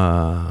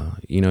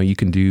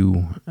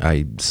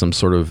 some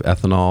sort of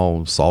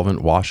ethanol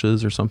solvent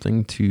washes or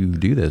something to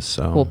do this.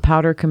 So. Well,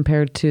 powder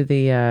compared to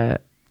the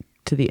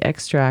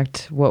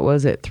extract, what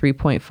was it?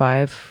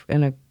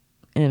 3.5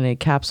 in a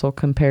capsule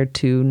compared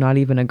to not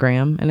even a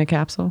gram in a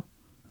capsule?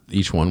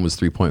 Each one was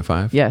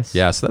 3.5? Yes.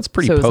 Yeah, so that's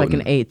pretty potent. So it's like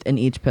an eighth in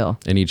each pill.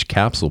 And each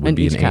capsule would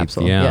be an eighth.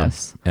 Yeah.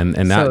 Yes. And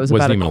that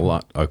wasn't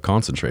even a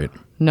concentrate.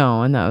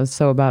 No, and that was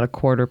about a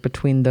quarter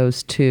between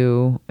those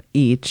two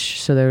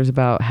each. So there's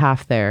about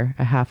half there,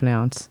 a half an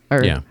ounce.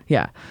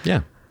 Yeah.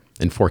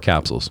 In 4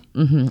 capsules.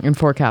 Mm-hmm, in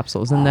 4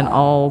 capsules. And then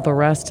all the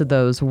rest of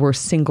those were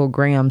single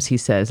grams, he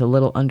says, a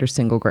little under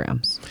single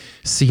grams.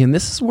 See, and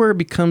this is where it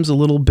becomes a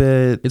little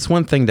bit, it's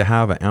one thing to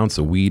have an ounce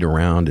of weed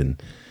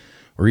around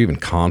or even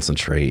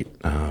concentrate,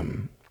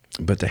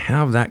 but to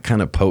have that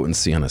kind of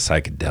potency on a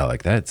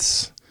psychedelic,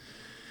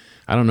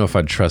 I don't know if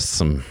I'd trust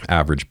some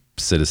average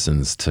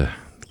citizens to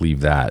leave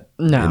that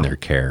in their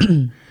care.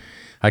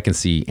 I can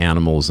see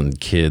animals and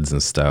kids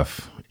and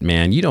stuff.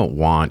 Man, you don't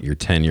want your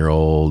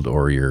 10-year-old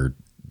or your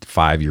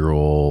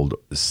 5-year-old.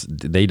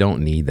 They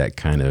don't need that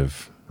kind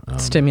of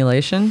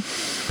stimulation.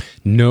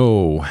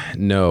 No.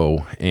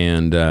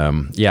 And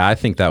I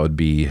think that would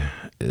be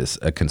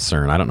a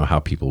concern. I don't know how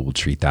people will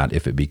treat that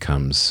if it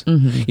becomes,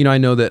 I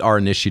know that our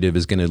initiative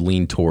is going to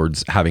lean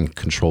towards having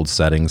controlled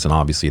settings, and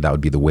obviously that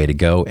would be the way to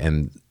go.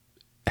 And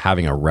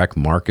having a rec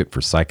market for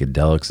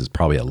psychedelics is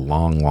probably a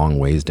long, long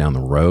ways down the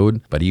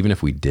road. But even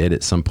if we did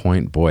at some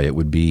point, boy, it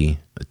would be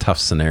a tough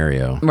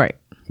scenario. Right.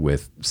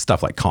 With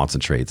stuff like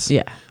concentrates.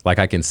 Yeah. Like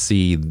I can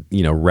see,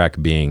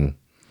 buying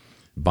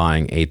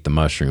 8 the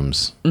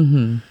mushrooms,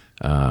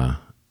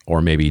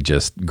 or maybe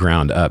just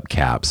ground up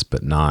caps,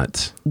 but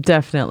not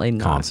Definitely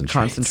not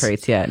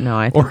concentrates yet. No,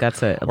 I think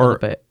that's a little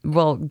bit.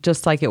 Well,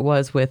 just like it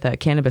was with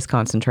cannabis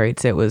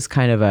concentrates, it was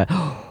kind of a,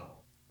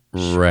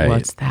 right.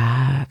 What's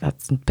that?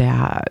 That's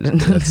bad.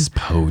 That's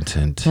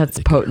potent. That's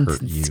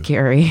potent and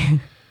scary.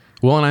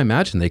 Well, and I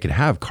imagine they could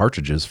have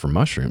cartridges for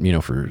mushroom,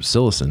 for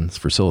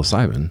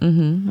psilocybin.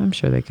 I'm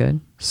sure they could.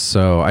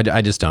 So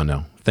I just don't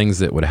know. Things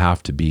that would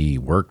have to be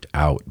worked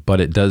out,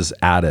 but it does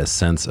add a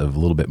sense of a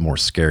little bit more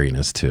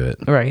scariness to it.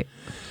 Right.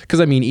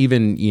 Because I mean,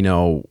 even,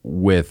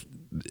 with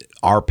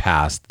our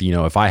past,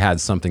 if I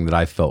had something that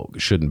I felt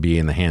shouldn't be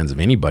in the hands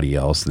of anybody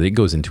else, that it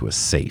goes into a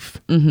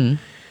safe.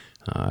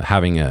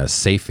 Having a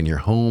safe in your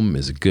home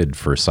is good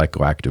for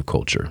psychoactive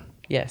culture.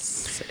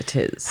 Yes, it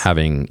is.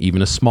 Having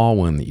even a small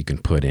one that you can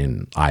put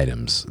in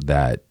items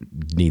that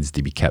needs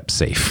to be kept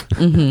safe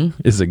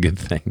is a good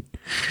thing.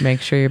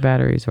 Make sure your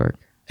batteries work.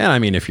 And I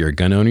mean, if you're a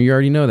gun owner, you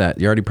already know that.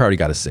 You already probably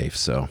got a safe,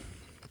 so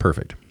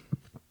perfect.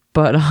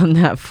 But on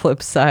that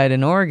flip side,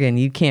 in Oregon,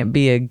 you can't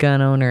be a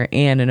gun owner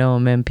and an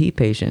OMMP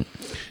patient.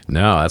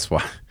 No, that's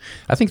why.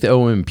 I think the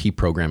OMP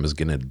program is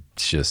going to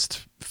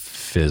just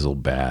fizzle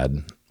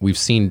bad. We've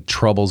seen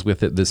troubles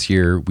with it this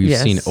year. We've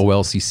seen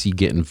OLCC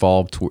get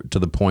involved to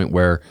the point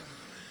where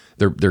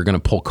they're going to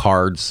pull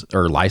cards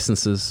or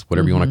licenses,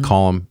 whatever you want to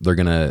call them. They're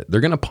going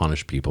to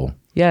punish people.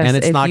 Yes, and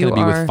it's not going to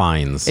be with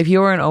fines. If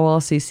you are an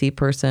OLCC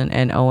person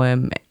and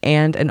an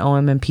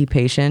OMMP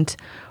patient,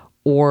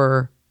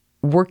 or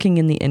working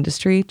in the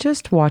industry,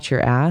 just watch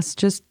your ass.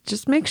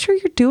 Just make sure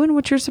you're doing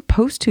what you're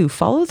supposed to.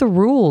 Follow the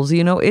rules.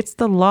 It's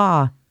the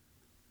law.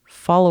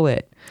 Follow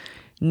it.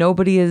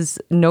 Nobody is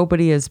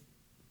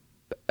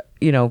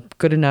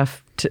good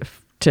enough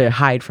to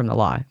hide from the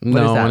law.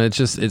 No, and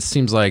it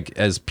seems like,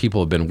 as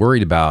people have been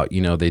worried about,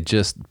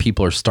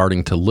 people are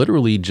starting to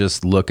literally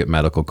just look at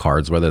medical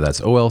cards, whether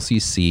that's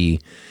OLCC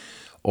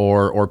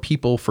or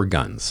people for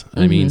guns.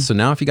 I mean, so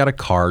now if you got a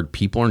card,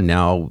 people are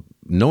now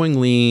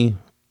knowingly,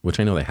 which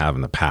I know they have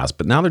in the past,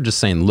 but now they're just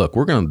saying, look,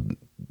 we're going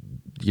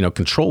to,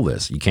 control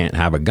this. You can't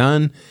have a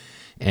gun,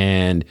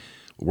 and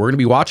we're going to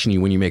be watching you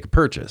when you make a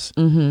purchase.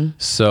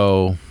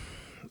 So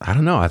I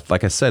don't know.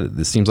 Like I said,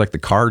 it seems like the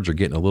cards are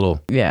getting a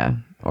little... Yeah.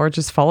 Or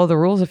just follow the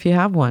rules if you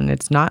have one.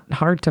 It's not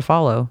hard to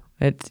follow.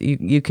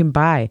 You can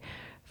buy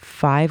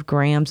 5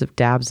 grams of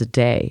dabs a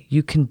day.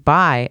 You can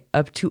buy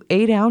up to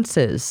 8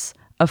 ounces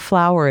of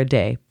flower a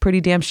day. Pretty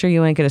damn sure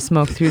you ain't going to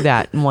smoke through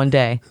that in one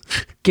day.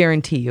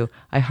 Guarantee you.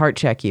 I heart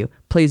check you.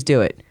 Please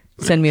do it.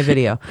 Send me a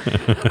video.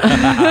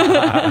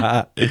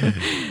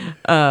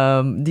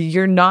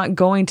 You're not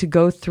going to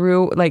go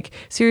through,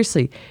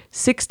 seriously,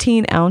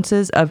 16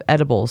 ounces of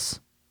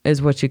edibles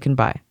is what you can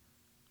buy.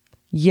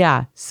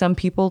 Yeah, some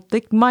people,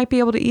 they might be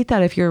able to eat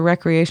that if you're a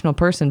recreational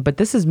person, but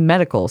this is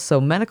medical. So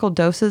medical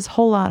doses,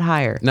 whole lot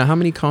higher. Now, how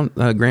many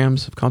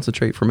grams of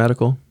concentrate for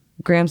medical?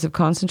 Grams of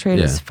concentrate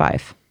is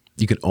 5.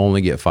 You can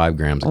only get 5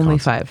 grams of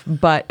concentrate. 5.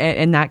 But,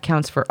 and that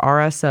counts for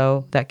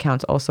RSO, that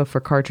counts also for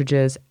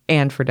cartridges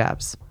and for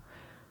dabs.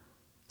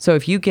 So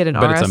if you get an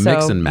RSO, it's a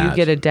mix and match. You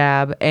get a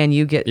dab, and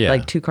you get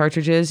 2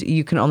 cartridges,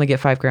 you can only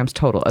get 5 grams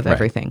total of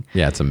everything.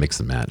 Yeah, it's a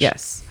mix and match.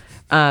 Yes.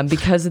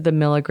 Because of the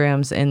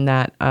milligrams in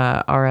that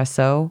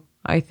RSO,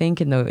 I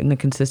think in the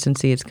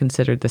consistency, it's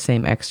considered the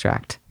same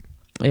extract.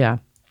 Yeah.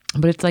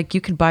 But it's like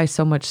you could buy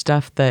so much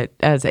stuff that,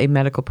 as a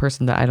medical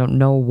person, that I don't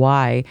know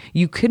why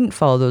you couldn't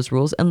follow those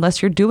rules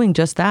unless you're doing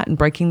just that and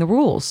breaking the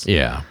rules.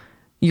 Yeah.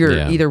 You're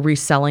either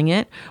reselling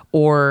it,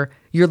 or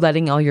you're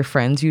letting all your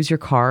friends use your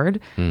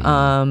card,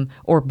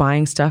 or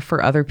buying stuff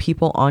for other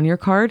people on your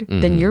card.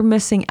 Then you're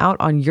missing out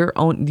on your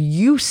own.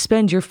 You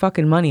spend your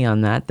fucking money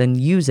on that, then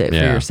use it for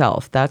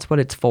yourself. That's what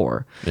it's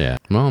for. Yeah.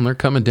 Well, and they're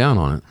coming down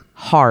on it.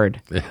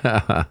 Hard.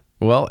 Yeah.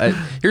 Well,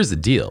 here's the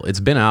deal. It's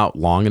been out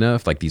long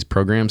enough. Like, these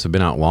programs have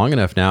been out long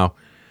enough now.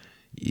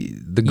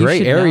 The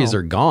gray areas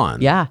are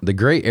gone. Yeah. The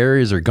gray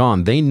areas are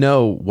gone. They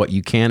know what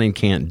you can and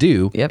can't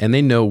do. Yep. And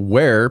they know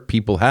where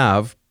people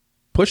have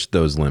pushed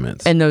those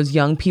limits. And those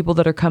young people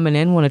that are coming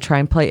in want to try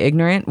and play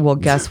ignorant. Well,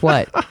 guess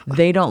what?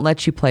 They don't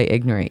let you play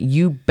ignorant.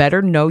 You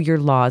better know your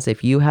laws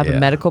if you have a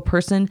medical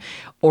person,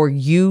 or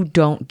you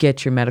don't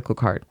get your medical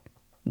card.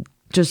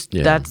 That's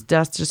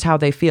just how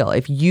they feel.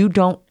 If you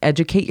don't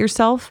educate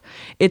yourself,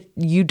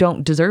 you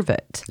don't deserve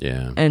it.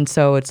 Yeah. And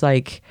so it's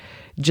like,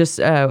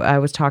 I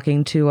was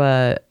talking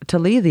to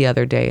Lee the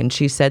other day, and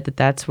she said that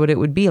that's what it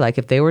would be like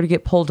if they were to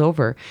get pulled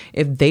over.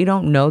 If they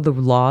don't know the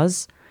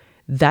laws,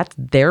 that's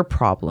their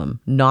problem,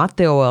 not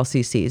the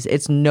OLCC's.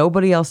 It's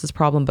nobody else's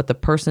problem but the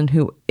person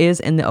who is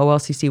in the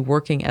OLCC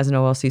working as an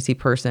OLCC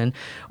person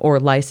or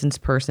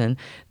licensed person,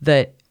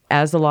 that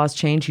as the laws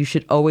change, you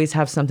should always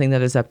have something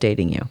that is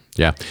updating you.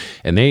 Yeah.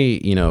 And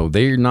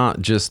they're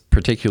not just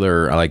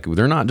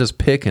they're not just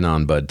picking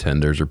on bud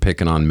tenders or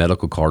picking on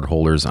medical card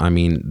holders. I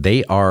mean,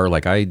 they are,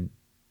 like I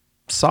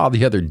saw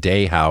the other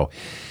day, how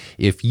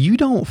if you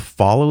don't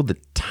follow the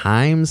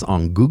times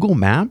on Google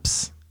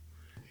Maps,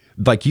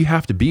 like, you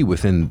have to be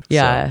within.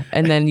 Yeah.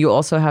 And then you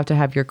also have to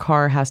have your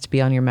car has to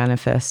be on your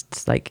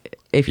manifests, like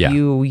if Yeah.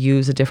 you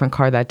use a different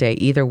car that day.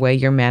 Either way,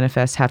 your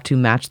manifests have to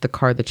match the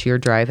car that you're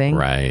driving.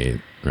 Right.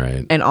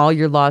 And all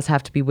your laws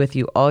have to be with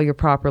you, all your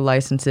proper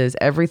licenses,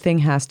 everything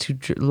has to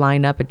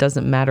line up. It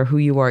doesn't matter who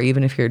you are,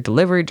 even if you're a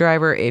delivery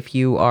driver, if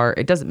you are,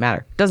 it doesn't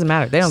matter. It doesn't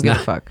matter. They don't give a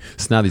fuck.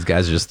 So now these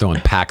guys are just throwing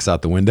packs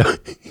out the window.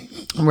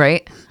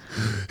 Right?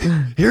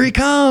 Here he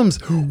comes.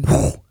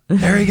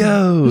 There he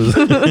goes.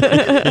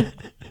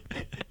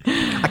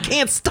 I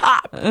can't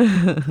stop.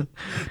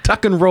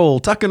 Tuck and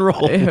roll.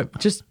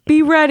 Just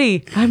be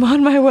ready. I'm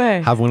on my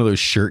way. Have one of those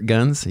shirt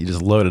guns. You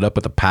just load it up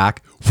with a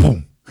pack.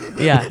 Boom.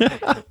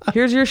 Yeah.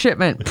 Here's your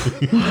shipment.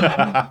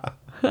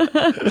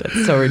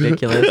 That's so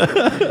ridiculous.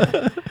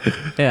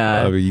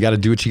 Yeah. You got to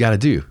do what you got to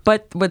do.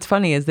 But what's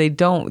funny is I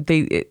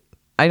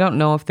don't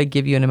know if they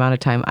give you an amount of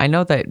time. I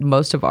know that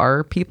most of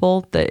our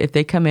people, that if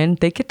they come in,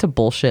 they get to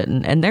bullshit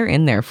and they're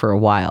in there for a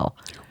while.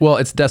 Well,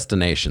 it's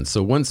destination.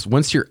 So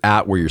once you're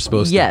at where you're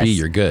supposed to be,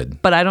 you're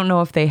good. But I don't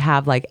know if they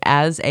have, like,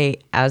 as a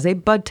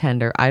bud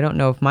tender, I don't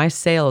know if my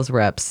sales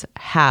reps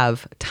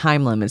have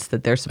time limits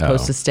that they're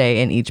supposed to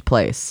stay in each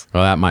place.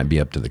 Well, that might be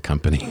up to the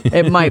company.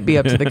 It might be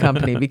up to the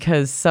company,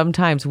 because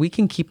sometimes we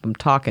can keep them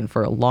talking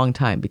for a long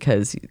time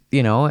because,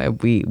 we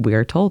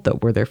are told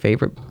that we're their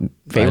favorite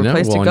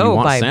place to go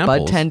by samples.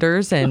 bud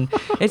tenders, and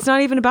it's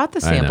not even about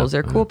the samples.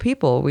 They're cool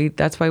people.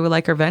 That's why we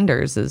like our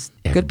vendors, is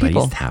good people.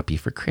 Everybody's happy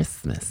for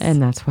Christmas.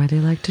 And that's why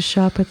they like to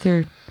shop at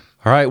their...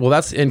 All right.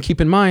 Well, and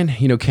keep in mind,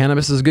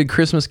 cannabis is a good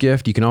Christmas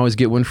gift. You can always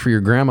get one for your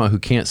grandma who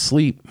can't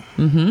sleep.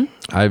 Mm-hmm.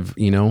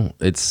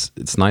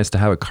 It's nice to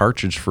have a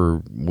cartridge for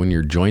when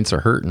your joints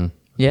are hurting.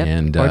 Yeah.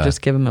 Or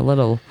just give them a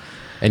little...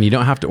 And you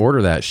don't have to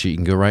order that shit. You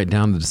can go right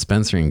down to the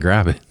dispensary and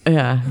grab it.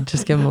 Yeah.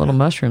 Just give them a little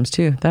mushrooms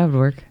too. That would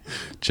work.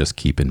 Just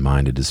keep in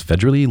mind, it is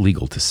federally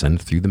illegal to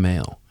send through the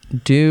mail.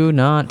 Do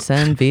not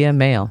send via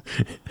mail.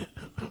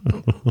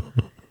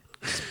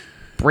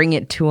 Bring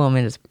it to them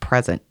as a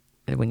present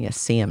when you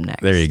see them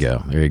next. There you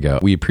go.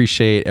 We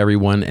appreciate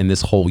everyone in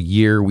this whole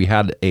year. We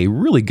had a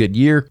really good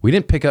year. We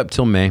didn't pick up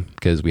till May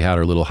because we had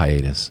our little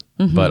hiatus.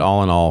 Mm-hmm. But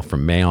all in all,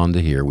 from May on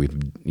to here, we've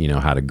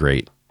had a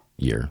great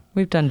year.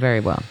 We've done very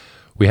well.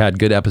 We had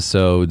good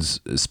episodes.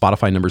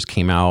 Spotify numbers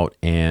came out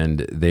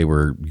and they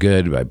were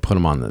good. I put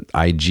them on the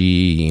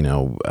IG,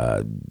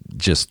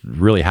 just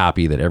really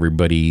happy that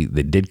everybody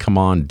that did come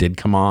on.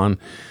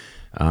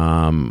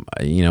 And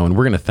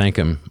we're going to thank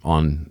them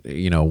on,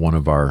 one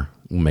of our,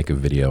 we'll make a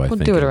video. We'll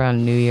do it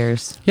around New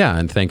Year's. Yeah.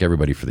 And thank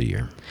everybody for the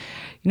year.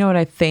 You know what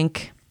I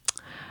think?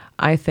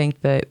 I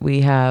think that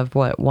we have,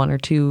 1 or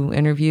 2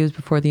 interviews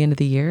before the end of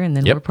the year. And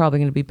then we're probably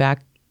going to be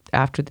back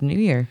after the new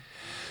year.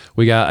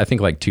 We got, I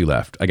think, like 2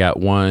 left. I got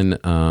one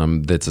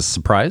that's a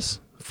surprise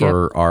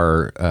for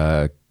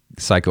our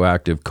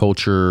psychoactive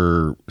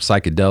culture,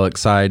 psychedelic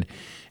side.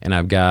 And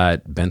I've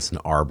got Benson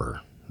Arbor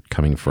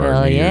coming for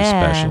our New Year's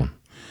special.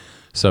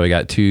 So we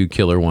got 2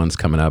 killer ones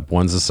coming up.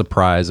 One's a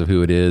surprise of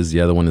who it is.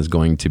 The other one is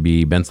going to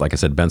be,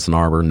 Benson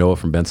Arbor, Noah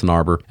from Benson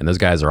Arbor. And those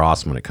guys are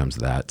awesome when it comes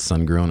to that.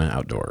 Sun Grown and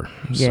Outdoor.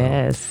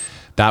 Yes. So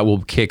that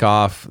will kick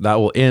off.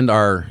 That'll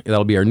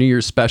be our New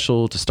Year's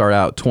special to start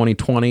out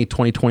 2020.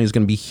 2020 is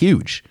going to be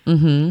huge.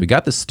 Mm-hmm. We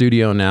got the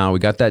studio now. We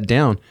got that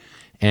down.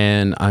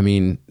 And I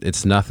mean,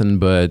 it's nothing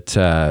but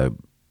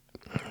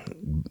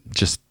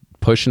just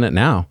pushing it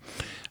now.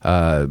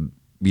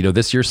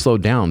 This year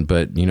slowed down,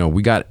 but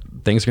we got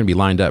things are going to be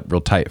lined up real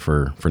tight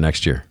for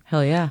next year.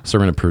 Hell yeah. So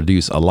we're going to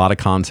produce a lot of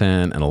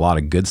content and a lot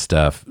of good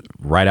stuff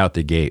right out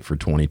the gate for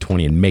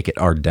 2020 and make it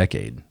our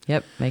decade.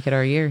 Yep. Make it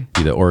our year.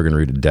 Be the Oregon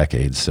rooted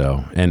decade.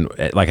 So, and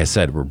like I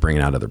said, we're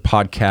bringing out other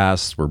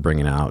podcasts. We're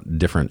bringing out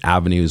different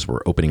avenues.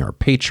 We're opening our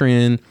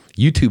Patreon.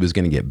 YouTube is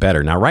going to get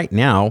better. Now, right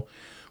now,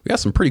 we got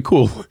some pretty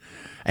cool,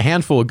 a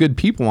handful of good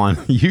people on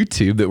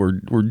YouTube that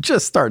we're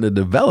just starting to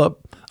develop.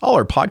 All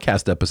our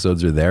podcast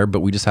episodes are there, but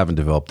we just haven't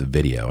developed the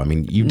video. I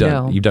mean, you've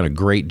done a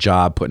great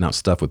job putting out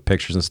stuff with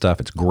pictures and stuff.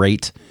 It's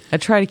great. I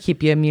try to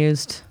keep you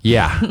amused.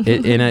 Yeah,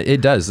 it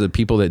does. The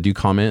people that do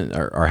comment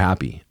are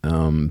happy.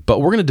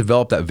 But we're going to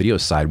develop that video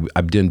side.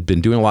 I've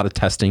been doing a lot of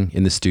testing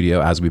in the studio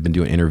as we've been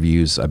doing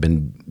interviews. I've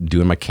been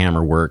doing my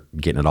camera work,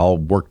 getting it all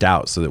worked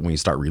out so that when you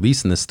start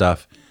releasing this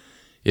stuff,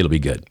 it'll be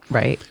good.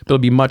 Right. It'll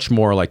be much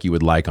more like you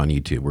would like on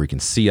YouTube, where you can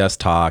see us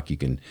talk, you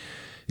can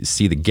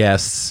see the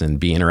guests and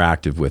be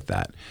interactive with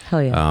that.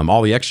 Hell yeah.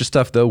 All the extra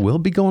stuff, though, will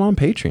be going on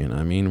Patreon.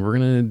 I mean, we're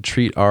going to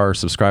treat our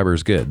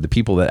subscribers good. The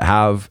people that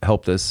have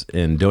helped us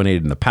and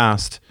donated in the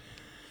past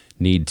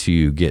need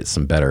to get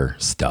some better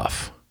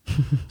stuff.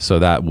 So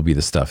that will be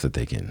the stuff that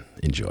they can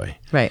enjoy.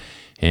 Right.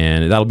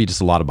 And that'll be just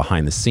a lot of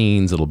behind the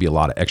scenes. It'll be a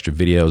lot of extra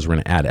videos. We're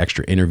going to add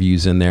extra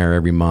interviews in there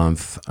every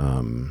month.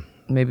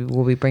 Maybe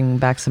we'll be bringing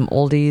back some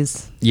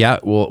oldies. Yeah,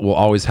 we'll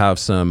always have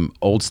some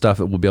old stuff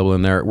that we'll be able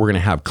in there. We're going to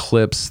have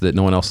clips that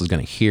no one else is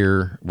going to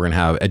hear. We're going to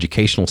have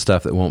educational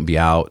stuff that won't be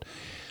out.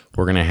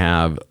 We're going to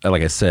have,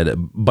 like I said, a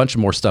bunch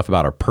of more stuff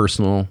about our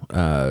personal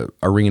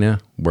arena,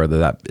 whether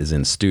that is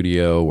in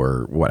studio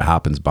or what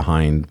happens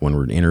behind when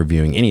we're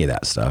interviewing, any of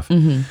that stuff.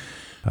 Mm-hmm.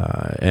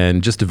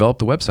 And just develop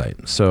the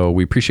website. So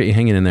we appreciate you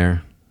hanging in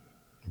there.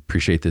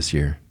 Appreciate this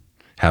year.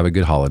 Have a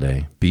good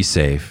holiday. Be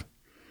safe.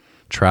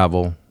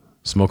 travel,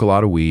 smoke a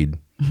lot of weed.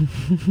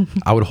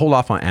 I would hold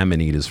off on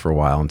amanitas for a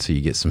while until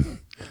you get some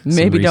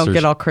Maybe don't research.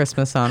 get all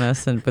Christmas on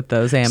us and with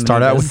those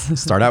amenities.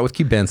 Start out with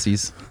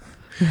Cubensis.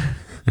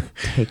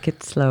 Take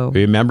it slow.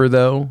 Remember,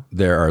 though,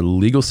 there are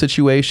legal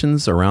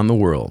situations around the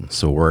world.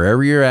 So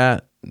wherever you're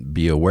at,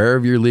 be aware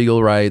of your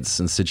legal rights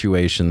and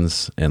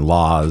situations and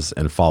laws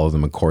and follow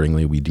them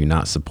accordingly. We do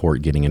not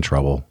support getting in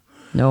trouble.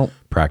 Nope.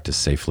 Practice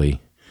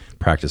safely.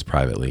 Practice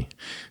privately.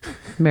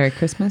 Merry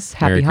Christmas.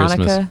 Happy Merry Hanukkah.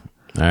 Christmas.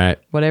 All right.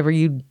 Whatever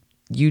you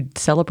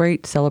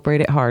celebrate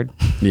it hard.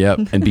 Yep.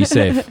 And be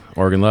safe.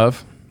 Oregon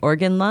love.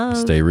 Oregon love.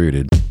 Stay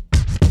rooted.